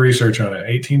finished doing the research on it.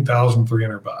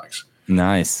 $18,300.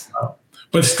 Nice.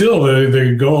 But still,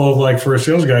 the goal of like for a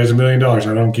sales guy is $1 million. I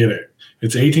don't get it.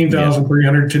 It's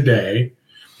 $18,300 today.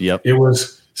 Yep. It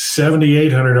was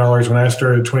 $7,800 when I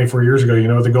started 24 years ago. You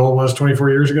know what the goal was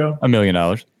 24 years ago? $1 million.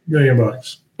 $1 million.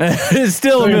 It's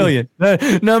still $1 million.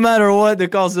 No matter what the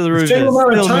cost of the roof is, still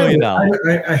 $1 million.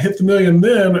 I hit the million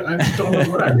then. I just don't know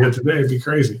what I'd get today. It'd be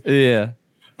crazy. Yeah.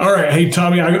 All right. Hey,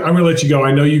 Tommy, I'm going to let you go.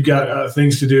 I know you've got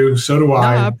things to do. So do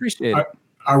I. No, I appreciate it.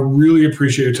 I really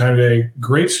appreciate your time today.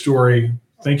 Great story.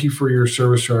 Thank you for your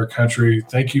service to our country.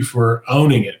 Thank you for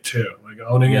owning it too. Like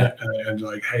owning it and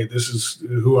like, hey, this is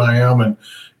who I am.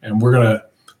 And we're going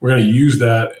to use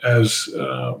that as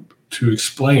to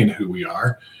explain who we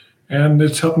are. And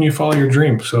it's helping you follow your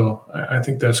dream. So I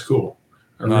think that's cool.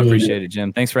 I really appreciate it,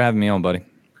 Jim. Thanks for having me on, buddy.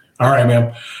 All right,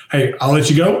 man. Hey, I'll let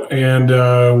you go,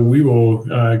 and we will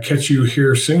catch you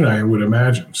here soon, I would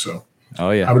imagine. So,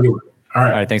 oh, yeah. Have a good one. All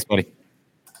right. All right. Thanks, buddy.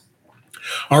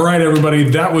 All right, everybody.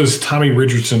 That was Tommy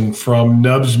Richardson from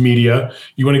Nubs Media.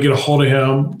 You want to get a hold of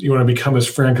him. You want to become his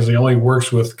friend because he only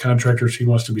works with contractors he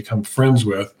wants to become friends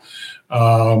with.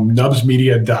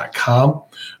 Nubsmedia.com.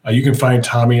 You can find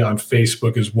Tommy on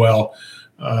Facebook as well.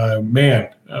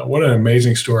 What an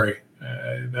amazing story.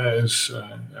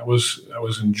 That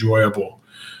was enjoyable.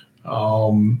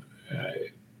 To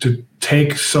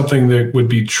take something that would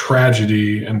be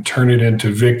tragedy and turn it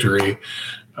into victory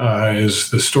is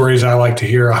the stories I like to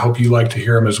hear. I hope you like to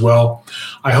hear them as well.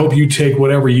 I hope you take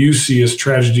whatever you see as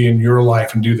tragedy in your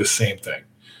life and do the same thing.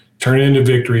 Turn it into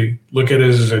victory. Look at it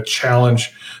as a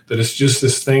challenge, that it's just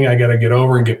this thing I got to get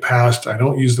over and get past. I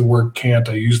don't use the word can't.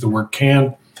 I use the word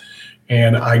can.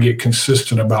 And I get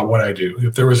consistent about what I do.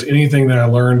 If there was anything that I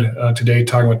learned today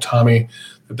talking with Tommy,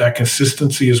 that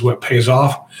consistency is what pays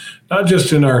off, not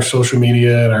just in our social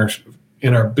media and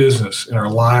in our business, in our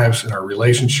lives, in our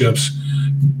relationships.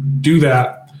 Do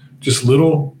that, just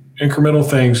little incremental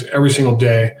things every single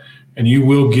day, and you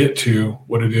will get to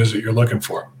what it is that you're looking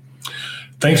for.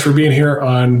 Thanks for being here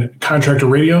on Contractor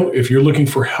Radio. If you're looking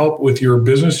for help with your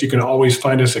business, you can always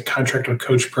find us at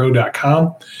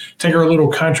contractorcoachpro.com. Take our little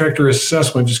contractor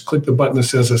assessment. Just click the button that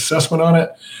says assessment on it.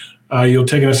 You'll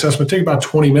take an assessment. Take about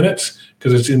 20 minutes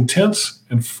because it's intense.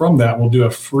 And from that, we'll do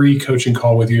a free coaching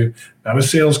call with you. Not a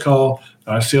sales call,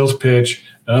 not a sales pitch,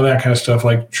 none of that kind of stuff.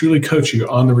 Like truly coach you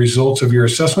on the results of your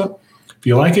assessment. If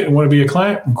you like it and want to be a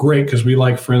client, great, because we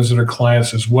like friends that are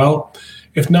clients as well.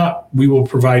 If not, we will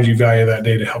provide you value that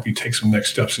day to help you take some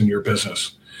next steps in your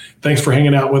business. Thanks for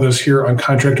hanging out with us here on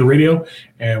Contractor Radio,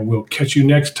 and we'll catch you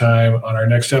next time on our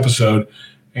next episode,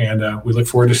 and we look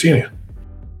forward to seeing you.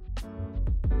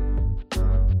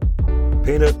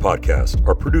 Painted podcasts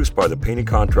are produced by the Painting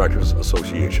Contractors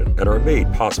Association and are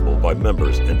made possible by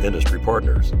members and industry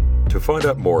partners. To find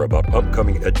out more about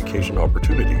upcoming education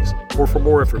opportunities or for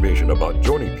more information about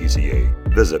joining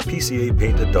PCA, visit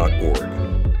pcapainted.org.